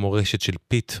 זו הייתה המורשת של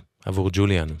פיט עבור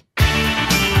ג'וליאן.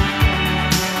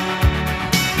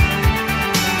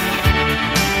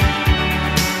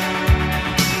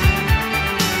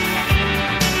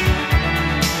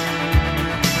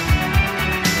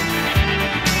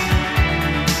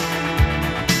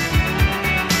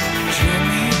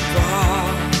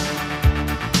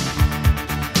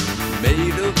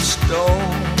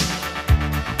 Stone,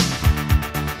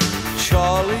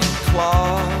 Charlie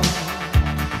Clark,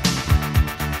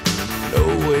 no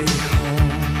way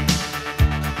home.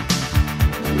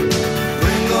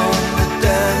 Bring on the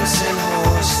dancing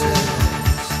horses,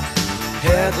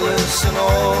 headless and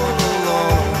all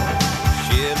alone.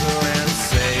 Shiver and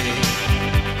say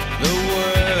the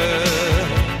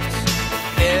words,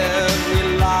 every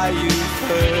lie you've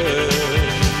heard.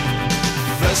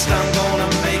 First I'm gonna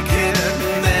make it,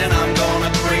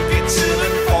 break it till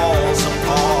it falls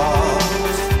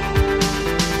apart.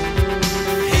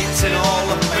 Hating all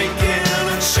the faking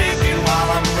and shaking while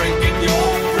I'm breaking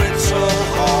your brittle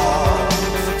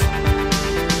heart.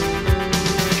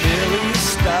 Billy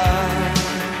Stars,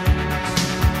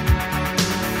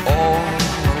 all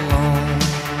alone,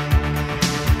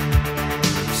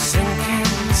 sinking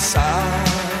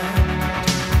inside,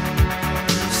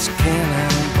 skin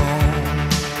and bone.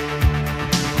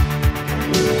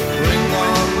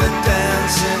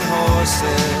 Dancing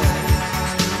horses,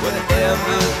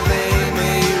 wherever they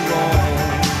may roam,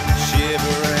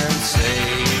 shiver and say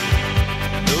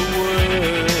the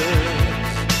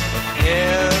words of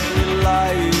every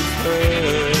lie you've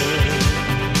heard.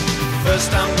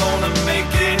 First I'm gonna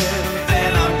make it,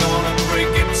 then I'm gonna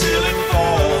break it till it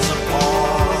falls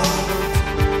apart.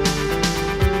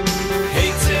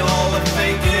 Hating all the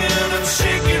faking and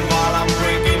shaking while I'm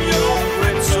breaking your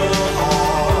brittle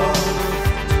heart.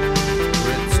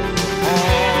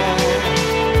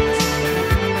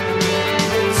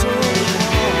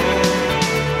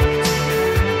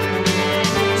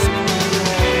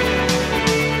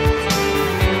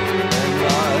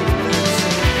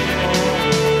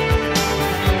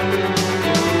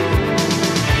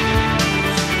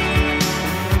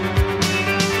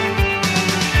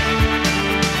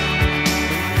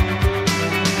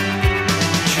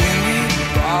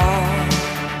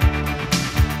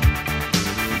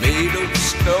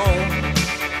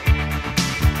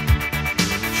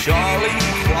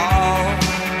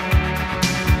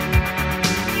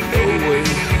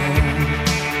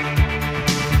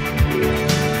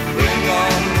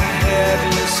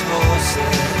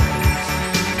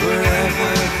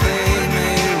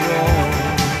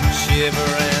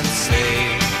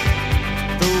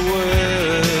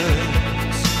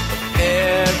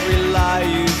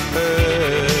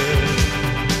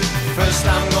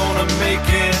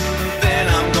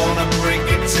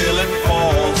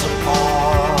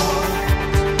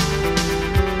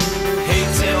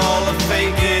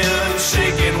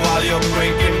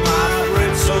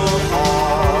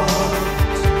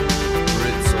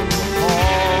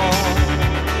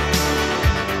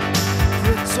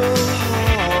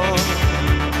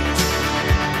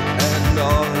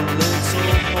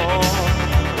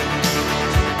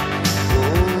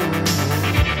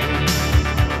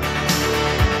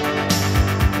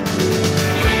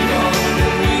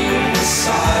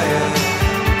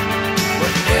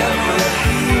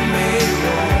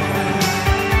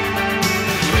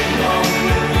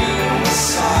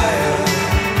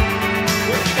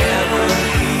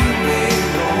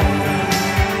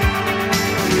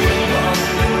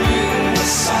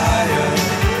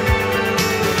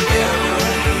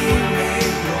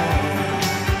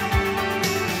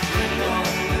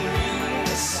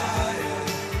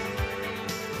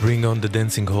 Bring on the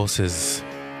Dancing Horses,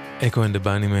 Echo and the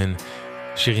Bunnymen,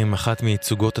 שירים אחת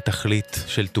מייצוגות התכלית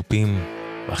של טופים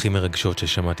הכי מרגשות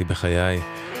ששמעתי בחיי.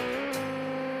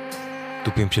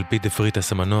 טופים של פיט דה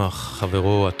פריטס המנוח,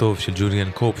 חברו הטוב של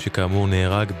ג'וליאן קופ, שכאמור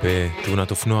נהרג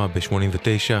בתאונת אופנוע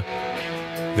ב-89,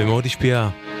 ומאוד השפיע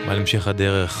על המשך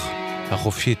הדרך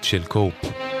החופשית של קופ.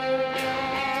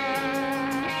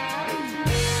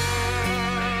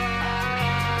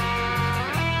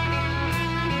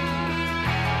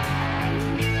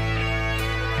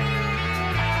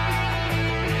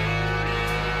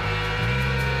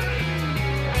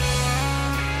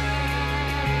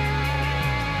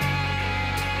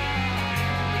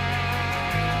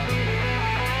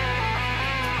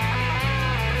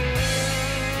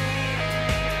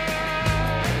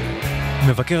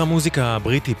 מבקר המוזיקה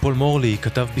הבריטי פול מורלי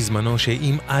כתב בזמנו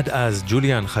שאם עד אז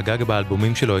ג'וליאן חגג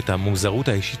באלבומים שלו את המוזרות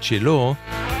האישית שלו,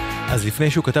 אז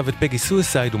לפני שהוא כתב את פגי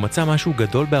סויסייד הוא מצא משהו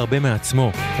גדול בהרבה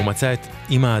מעצמו, הוא מצא את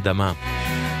אמא האדמה.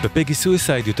 בפגי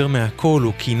סויסייד יותר מהכל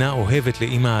הוא קינה אוהבת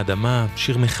לאמא האדמה,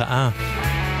 שיר מחאה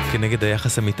כנגד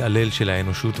היחס המתעלל של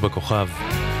האנושות בכוכב.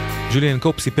 ג'וליאן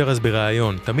קופ סיפר אז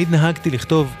בראיון, תמיד נהגתי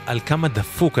לכתוב על כמה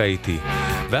דפוק הייתי,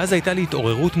 ואז הייתה לי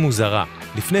התעוררות מוזרה.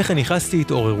 לפני כן נכנסתי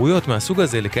התעוררויות מהסוג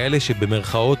הזה לכאלה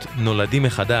שבמרכאות נולדים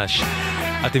מחדש.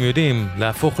 אתם יודעים,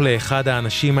 להפוך לאחד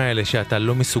האנשים האלה שאתה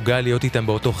לא מסוגל להיות איתם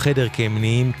באותו חדר כי הם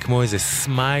נהיים כמו איזה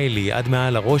סמיילי עד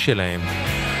מעל הראש שלהם.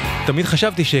 תמיד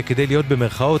חשבתי שכדי להיות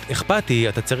במרכאות אכפתי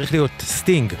אתה צריך להיות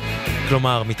סטינג,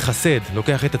 כלומר מתחסד,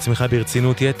 לוקח את עצמך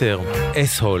ברצינות יתר,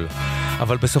 אסהול.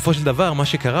 אבל בסופו של דבר מה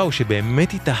שקרה הוא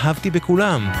שבאמת התאהבתי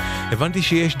בכולם. הבנתי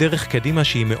שיש דרך קדימה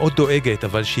שהיא מאוד דואגת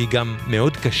אבל שהיא גם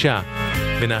מאוד קשה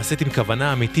ונעשית עם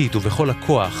כוונה אמיתית ובכל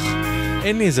הכוח.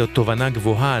 אין לי איזו תובנה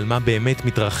גבוהה על מה באמת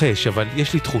מתרחש, אבל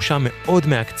יש לי תחושה מאוד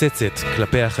מעקצצת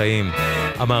כלפי החיים,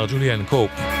 אמר ג'וליאן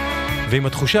קופ. ועם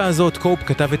התחושה הזאת קופ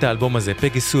כתב את האלבום הזה,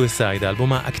 פגי סויסייד,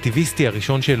 האלבום האקטיביסטי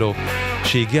הראשון שלו,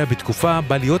 שהגיע בתקופה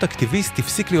בה להיות אקטיביסט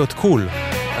הפסיק להיות קול,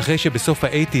 אחרי שבסוף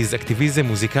ה-80s אקטיביזם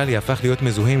מוזיקלי הפך להיות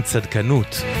מזוהה עם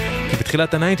צדקנות. כי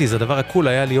בתחילת ה-90s הדבר הקול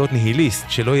היה להיות ניהיליסט,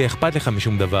 שלא יהיה אכפת לך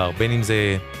משום דבר, בין אם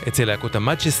זה אצל להקות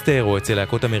המנצ'סטר או אצל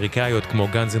להקות אמריקאיות כמו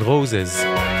Guns N' Roses.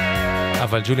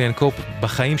 אבל ג'וליאן קופ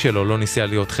בחיים שלו לא ניסה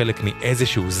להיות חלק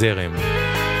מאיזשהו זרם.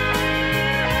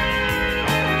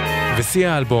 ושיא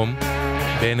האלבום,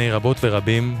 בעיני רבות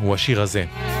ורבים, הוא השיר הזה.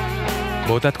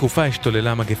 באותה תקופה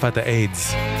השתוללה מגפת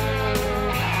האיידס,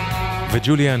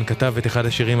 וג'וליאן כתב את אחד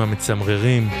השירים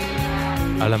המצמררים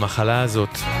על המחלה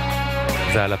הזאת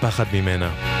ועל הפחד ממנה.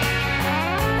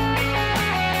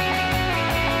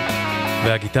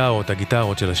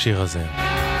 והגיטרות של השיר הזה.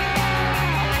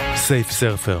 Safe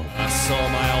Surfer. I saw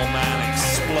my old man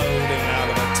exploding out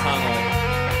of a tunnel.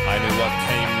 I knew what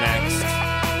came next.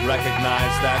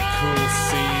 Recognized that cruel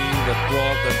sea that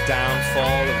brought the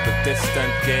downfall of the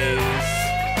distant gaze.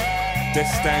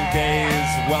 Distant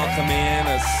gaze, welcome in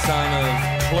as son of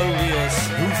Clovius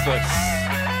Rufus.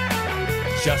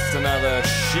 Just another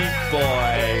sheep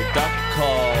boy, duck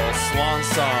call, swan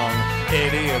song,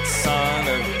 idiot son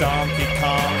of Donkey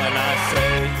Kong. And I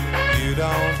say, you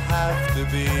don't have to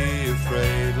be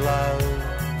afraid, love,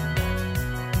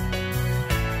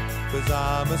 'cause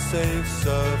I'm a safe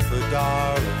surfer,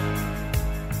 darling.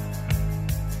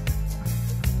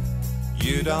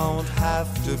 You don't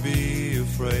have to be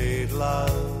afraid,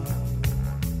 love,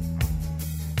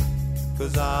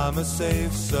 'cause I'm a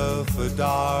safe surfer,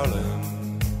 darling.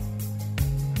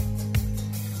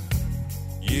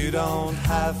 You don't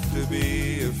have to be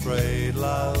afraid,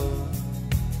 love,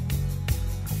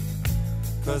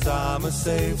 'cause I'm a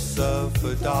safe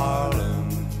surfer, darling.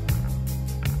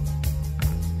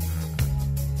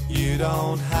 You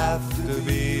don't have to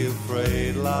be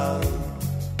afraid, love,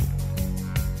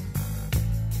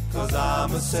 'cause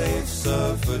I'm a safe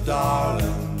surfer,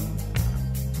 darling.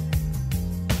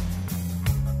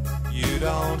 You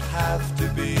don't have to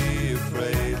be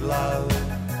afraid, love,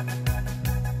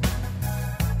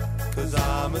 'cause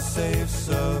I'm a safe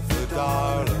surfer,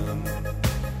 darling.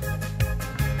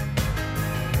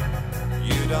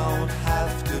 You don't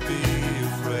have to be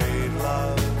afraid,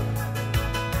 love,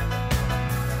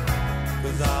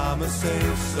 'cause I'm a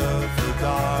safe surfer,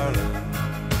 darling.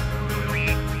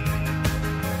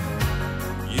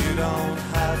 You don't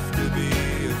have to be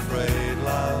afraid,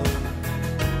 love,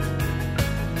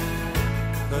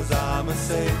 'cause I'm a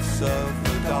safe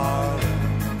surfer, darling.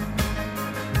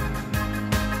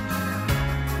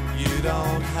 You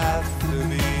don't have to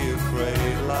be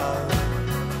afraid, love,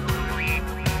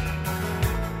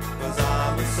 'cause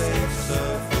I'm a safe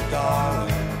surfer,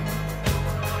 darling.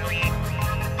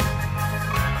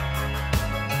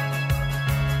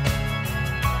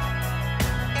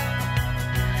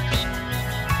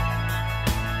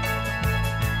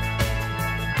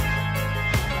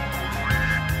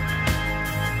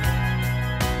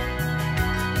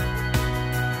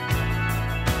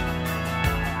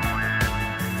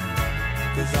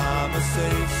 'cause I'm a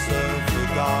safe surfer,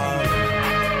 darling.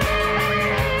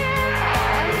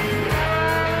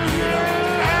 You don't have to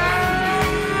be afraid,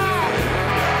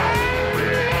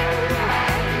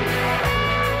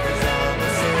 darling, 'cause I'm a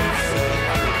safe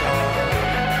surfer, darling.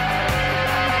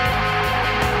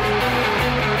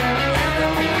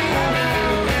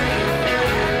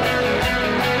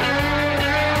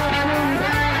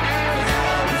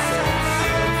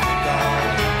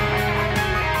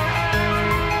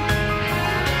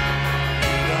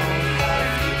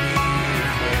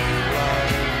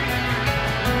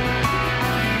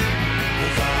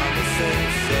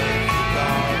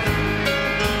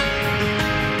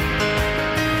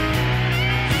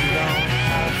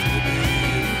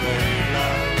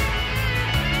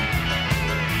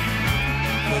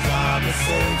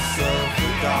 Safe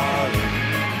surfer, darling.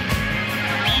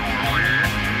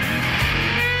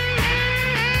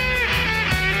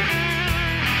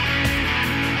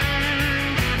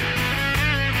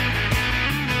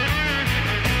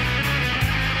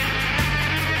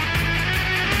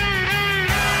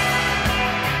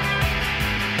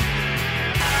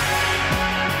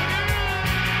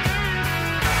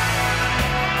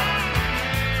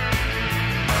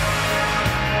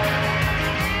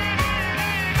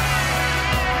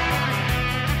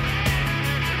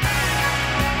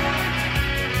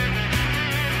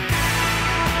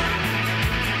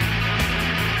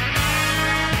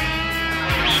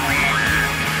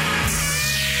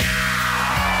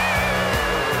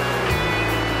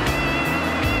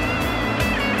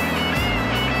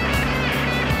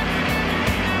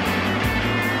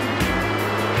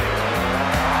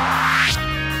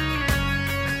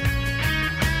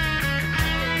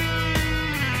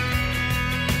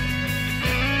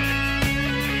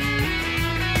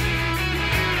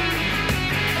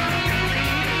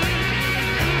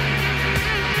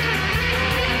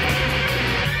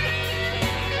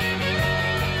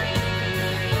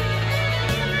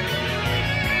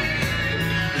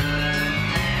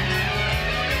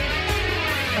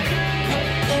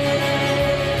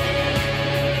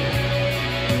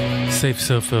 סייף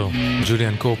סרפר,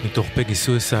 ג'וליאן קופ מתוך פגי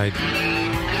סויסייד.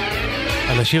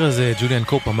 על השיר הזה ג'וליאן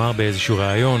קופ אמר באיזשהו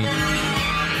ראיון,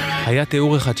 היה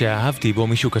תיאור אחד שאהבתי בו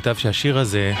מישהו כתב שהשיר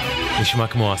הזה נשמע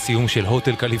כמו הסיום של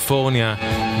הוטל קליפורניה,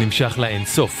 נמשך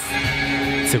לאינסוף.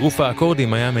 צירוף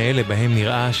האקורדים היה מאלה בהם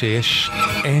נראה שיש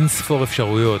אין ספור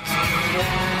אפשרויות,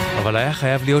 אבל היה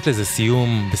חייב להיות לזה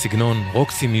סיום בסגנון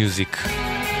רוקסי מיוזיק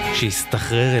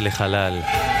שהסתחרר אל החלל,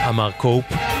 אמר קופ.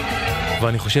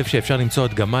 ואני חושב שאפשר למצוא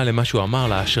הדגמה למה שהוא אמר,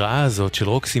 להשראה הזאת של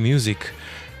רוקסי מיוזיק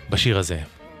בשיר הזה.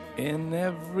 In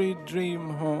every dream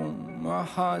home a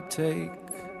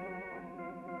heartache,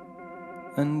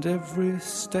 and every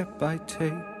step I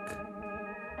take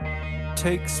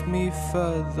takes me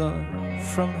further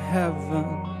from heaven.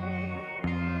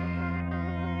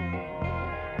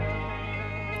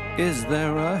 Is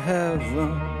there a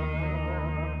heaven?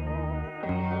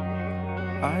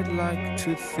 I'd like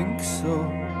to think so.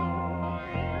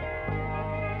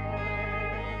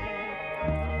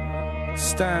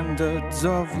 Standards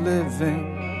of living,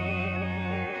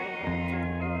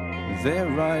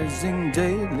 they're rising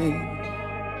daily,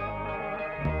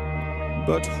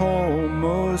 but home,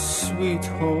 oh sweet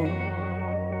home,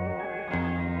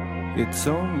 it's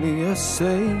only a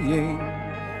saying.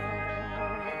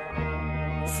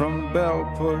 From bell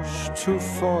push to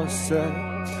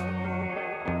faucet,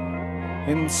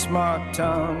 in smart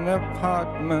town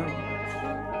apartment,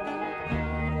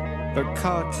 the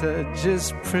cottage is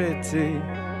pretty,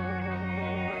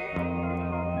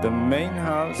 the main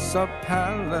house a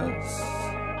palace,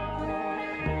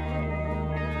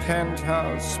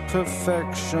 penthouse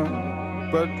perfection.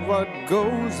 But what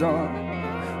goes on,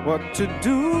 what to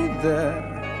do there,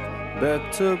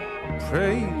 better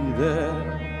pray there.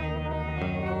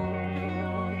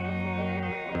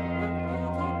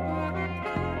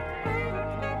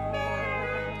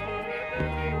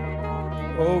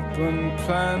 Open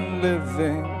plan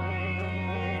living,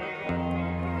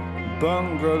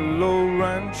 bungalow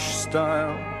ranch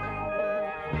style,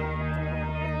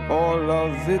 all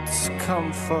of its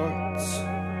comforts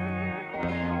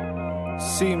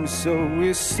seem so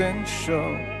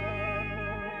essential.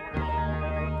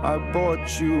 I bought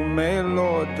you mail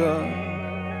order,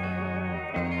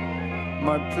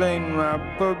 my plain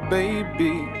wrapper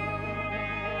baby.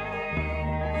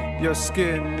 Your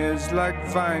skin is like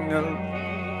vinyl,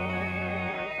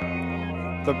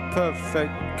 the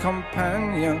perfect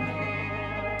companion.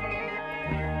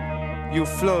 You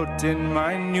float in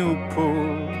my new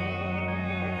pool,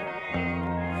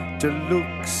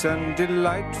 deluxe and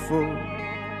delightful,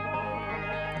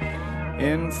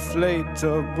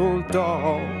 inflatable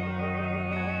doll.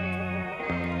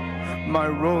 My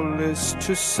role is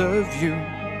to serve you.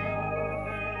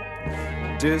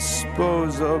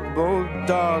 Disposable,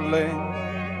 darling.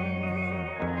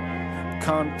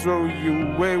 Can't throw you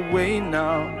away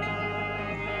now.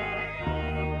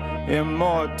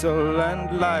 Immortal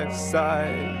and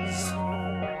life-size.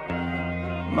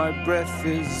 My breath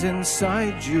is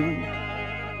inside you.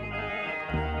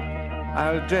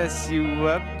 I'll dress you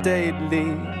up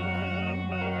daily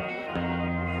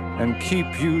and keep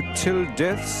you till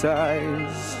death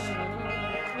size.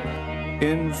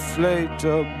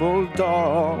 Inflatable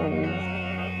doll,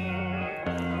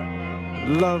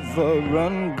 lover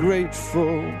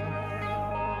ungrateful.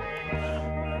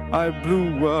 I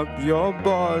blew up your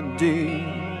body,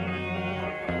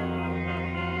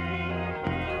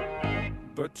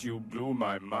 but you blew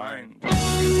my mind.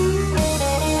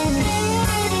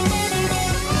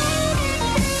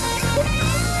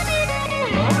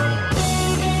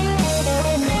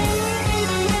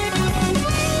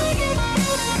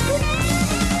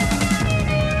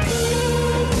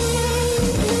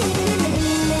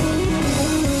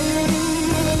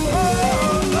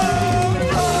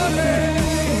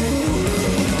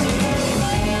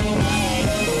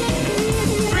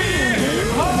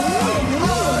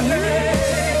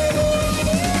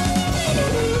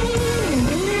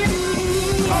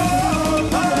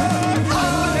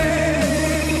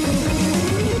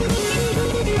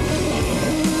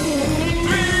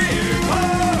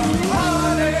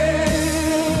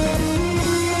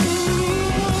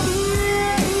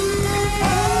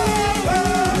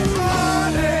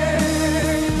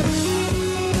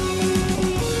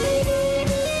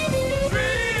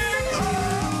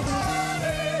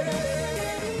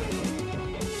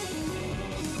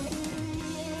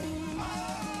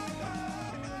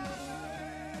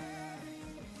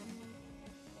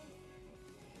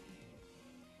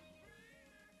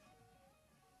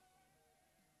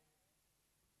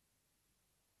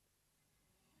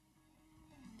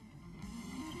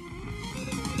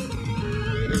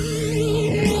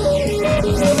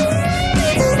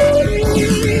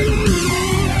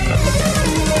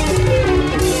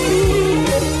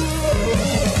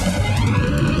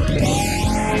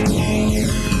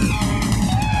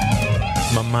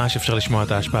 ממש אפשר לשמוע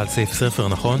את ההשפעה על סעיף ספר,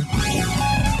 נכון?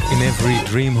 In every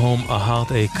dream home a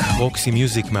heartache, רוקסי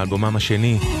מיוזיק מאלבומם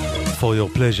השני, For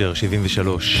Your Pleasure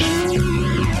 73.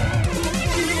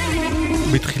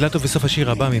 בתחילת ובסוף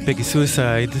השיר הבא מפגי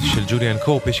סויסייד של ג'וליאן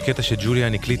קורפ יש קטע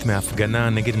שג'וליאן הקליט מהפגנה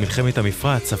נגד מלחמת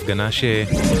המפרץ, הפגנה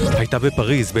שהייתה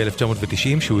בפריז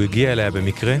ב-1990 שהוא הגיע אליה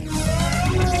במקרה,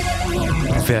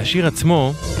 והשיר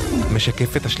עצמו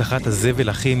משקף את השלכת הזבל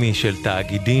הכימי של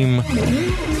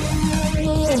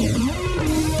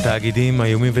תאגידים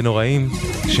איומים ונוראים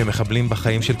שמחבלים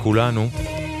בחיים של כולנו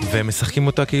ומשחקים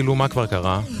אותה כאילו מה כבר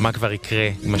קרה, מה כבר יקרה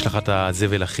עם השלכת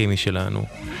הזבל הכימי שלנו.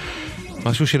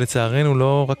 משהו שלצערנו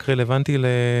לא רק רלוונטי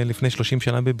לפני 30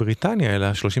 שנה בבריטניה,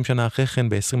 אלא 30 שנה אחרי כן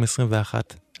ב-2021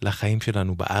 לחיים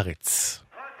שלנו בארץ.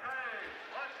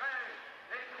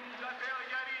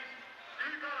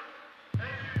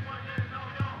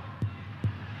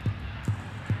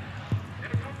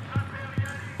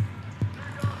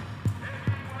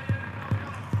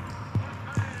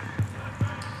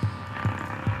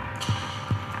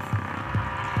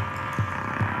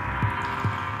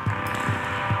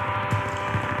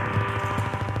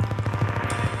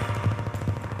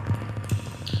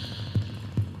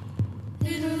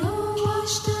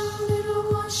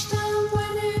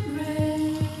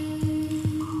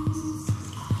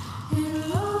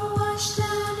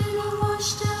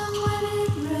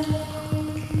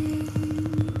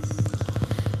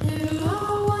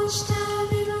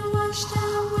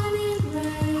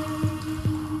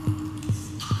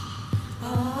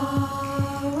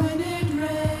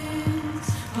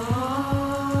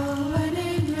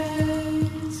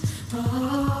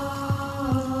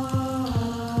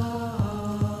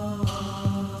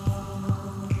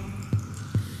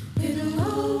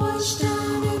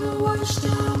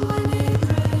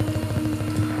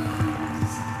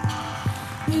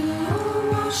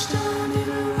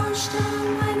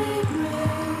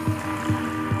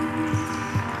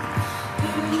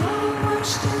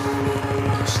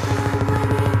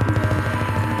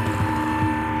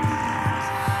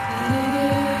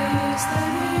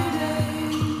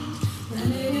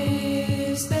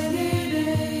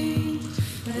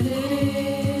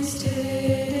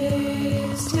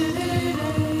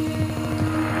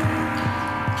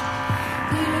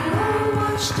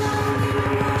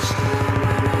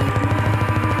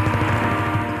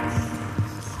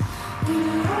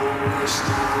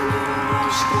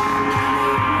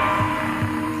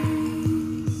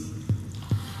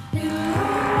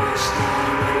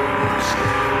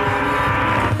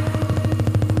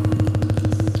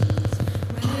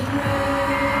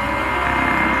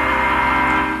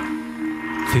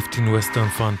 Western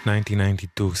Front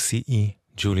 1992, CE,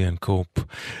 ג'וליאן קופ.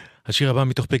 השיר הבא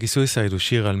מתוך פגי סויסייד הוא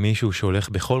שיר על מישהו שהולך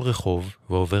בכל רחוב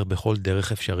ועובר בכל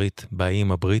דרך אפשרית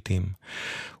באיים הבריטים.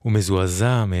 הוא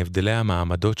מזועזע מהבדלי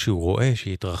המעמדות שהוא רואה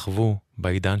שהתרחבו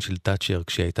בעידן של תאצ'ר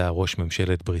כשהייתה ראש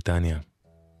ממשלת בריטניה.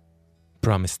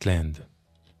 Promised Land.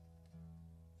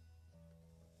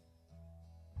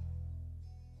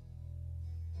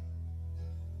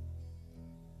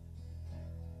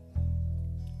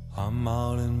 I'm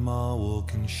out in my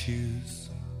walking shoes.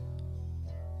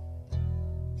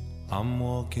 I'm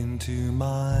walking to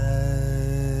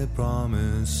my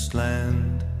promised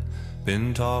land. Been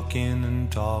talking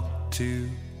and talked to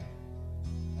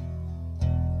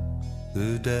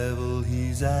the devil,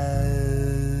 he's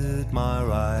at my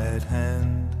right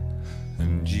hand,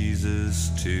 and Jesus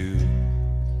too,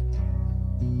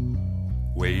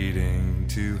 waiting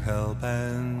to help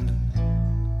and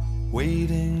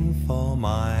waiting for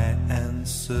my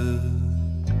answer,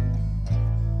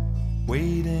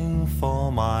 waiting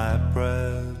for my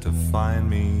prayer to find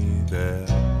me there.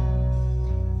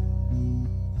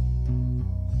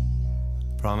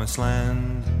 Promised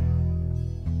land.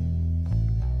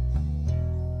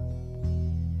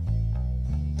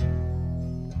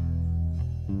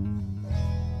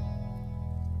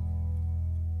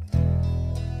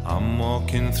 I'm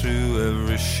walking through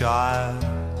every shire.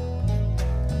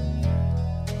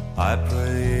 I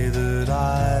pray that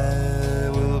I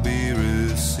will be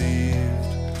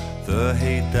received. The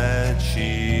hate that she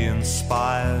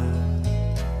inspired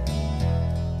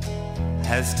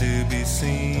has to be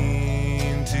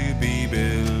seen to be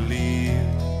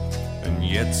believed, and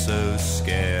yet so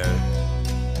scared,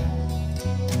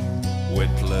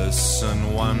 witless and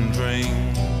wondering.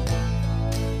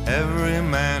 Every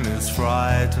man is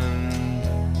frightened,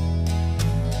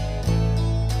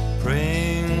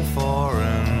 praying for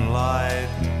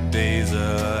enlightened days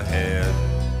ahead.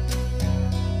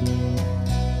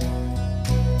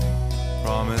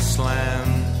 Promised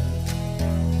land.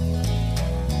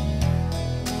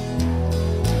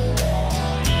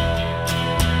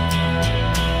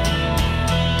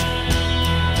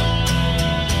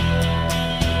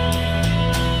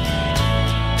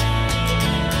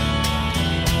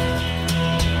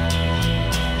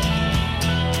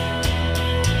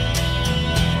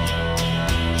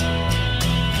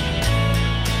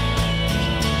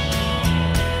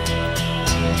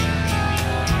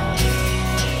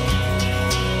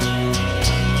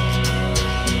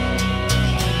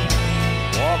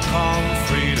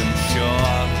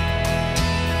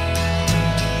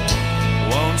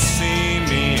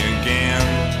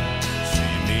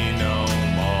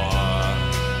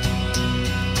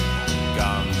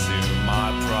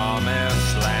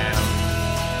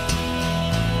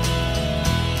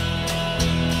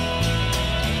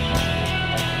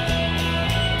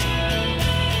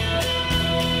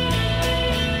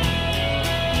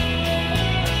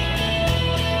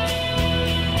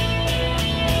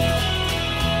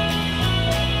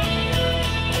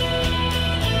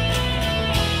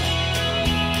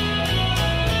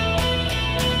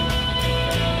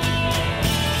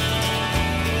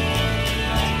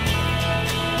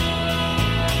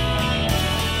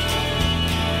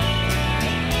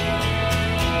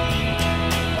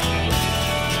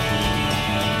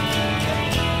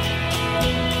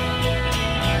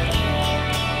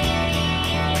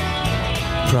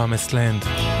 Promised Land,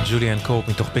 ג'וליאן קופ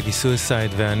מתוך פגי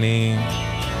סויסייד, ואני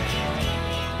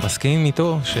מסכים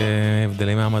איתו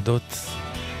שהבדלי מעמדות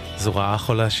זו רעה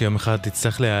חולה שיום אחד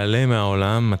תצטרך להיעלם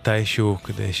מהעולם מתישהו,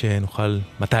 כדי שנוכל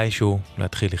מתישהו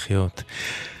להתחיל לחיות.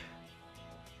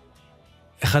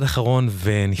 אחד אחרון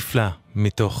ונפלא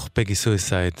מתוך פגי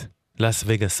סויסייד, לאס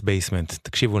וגאס בייסמנט.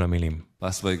 תקשיבו למילים.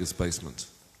 Las Vegas Basement.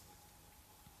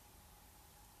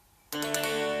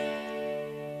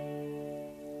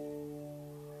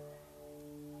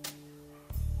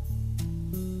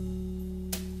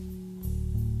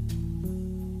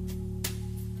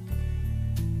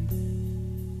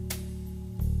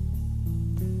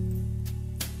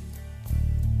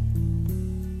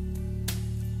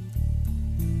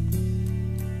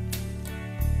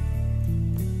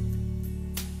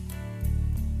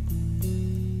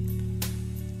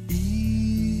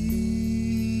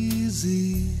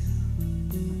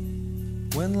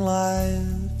 When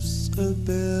life's a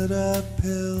bitter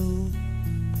pill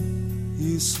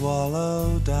you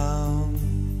swallow down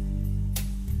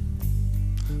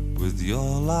with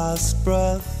your last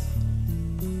breath,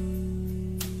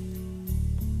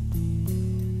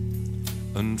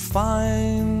 and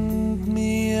find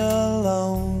me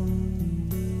alone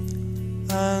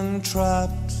and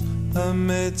trapped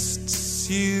amidst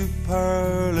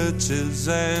superlatives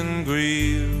and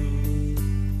grief.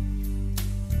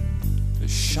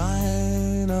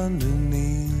 shine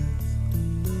underneath.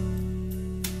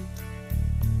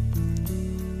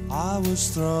 I was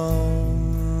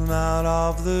thrown out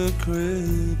of the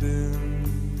crib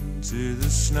into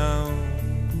the snow.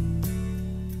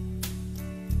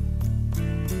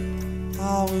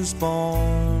 I was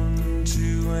born to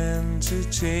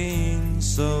entertain,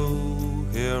 so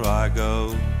here I go.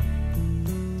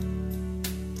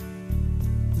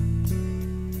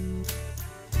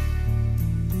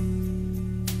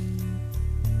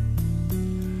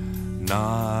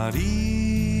 Not easy,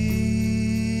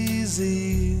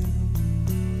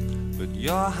 but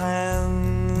your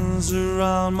hands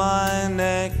around my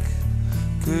neck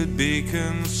could be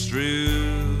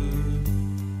construed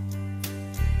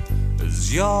as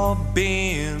you're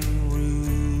being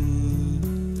rude.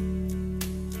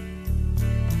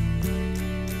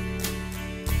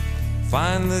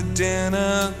 Find the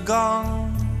dinner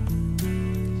gone,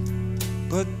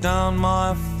 put down my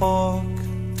fork,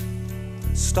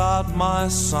 start my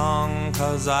song,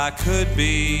 'cause I could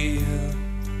be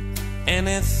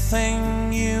anything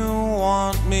you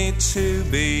want me to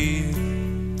be.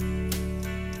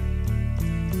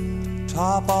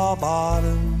 Top or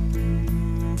bottom,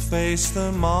 face the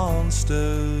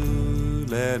monster,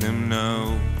 let him know.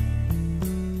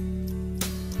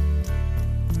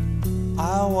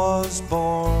 I was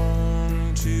born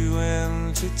to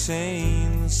entertain,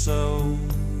 so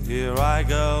here I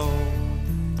go.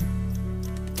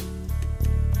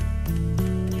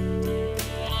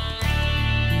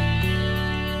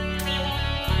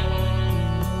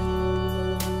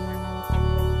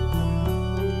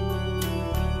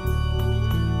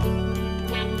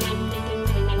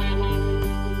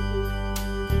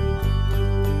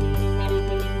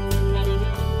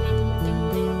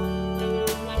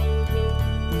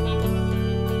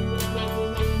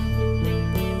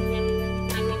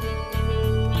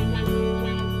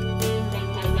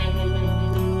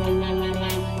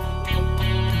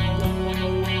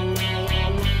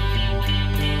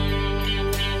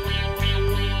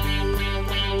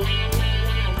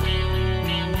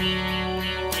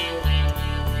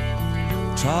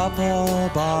 Top or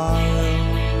bottom,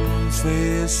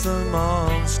 face the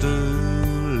monster,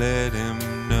 let him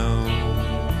know.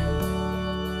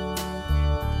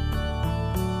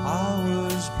 I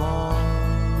was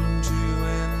born to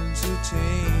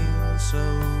entertain, so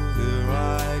here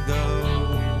I go.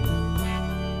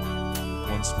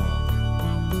 Once more,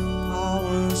 I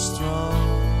was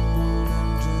thrown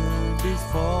into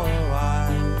before I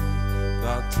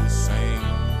got to sing.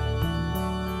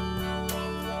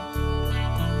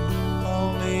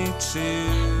 Only to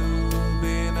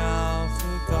be now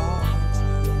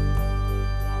forgotten.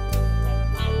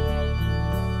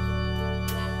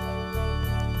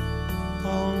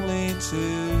 Only to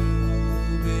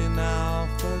be now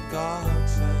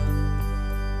forgotten.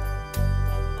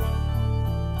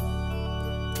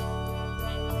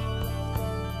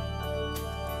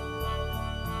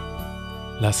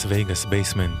 לאס וגאס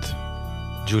בייסמנט,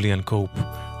 ג'וליאן קופ,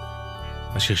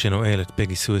 השיר שנועל את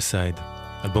פגי סויסייד,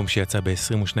 אלבום שיצא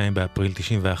ב-22 באפריל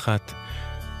 91,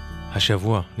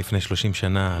 השבוע לפני 30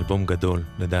 שנה, אלבום גדול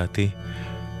לדעתי.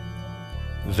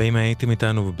 ואם הייתם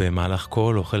איתנו במהלך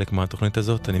כל או חלק מהתוכנית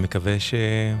הזאת, אני מקווה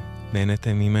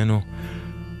שנהנתם ממנו,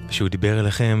 שהוא דיבר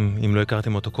אליכם אם לא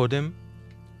הכרתם אותו קודם.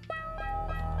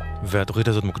 והתוכנית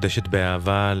הזאת מוקדשת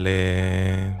באהבה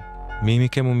למי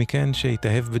מכם ומכן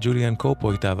שהתאהב בג'וליאן קופ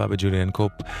או התאהבה בג'וליאן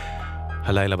קופ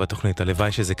הלילה בתוכנית.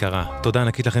 הלוואי שזה קרה. תודה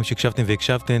ענקית לכם שהקשבתם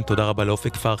והקשבתם, תודה רבה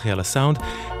לאופק פרחי על הסאונד.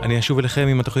 אני אשוב אליכם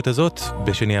עם התוכנית הזאת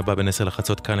בשני הבא ב10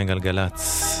 לחצות כאן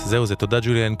לגלגלץ. זהו זה, תודה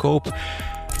ג'וליאן קופ.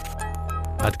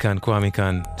 עד כאן, קוואמי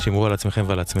כאן, שמרו על עצמכם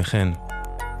ועל עצמכם,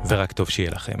 ורק טוב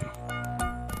שיהיה לכם.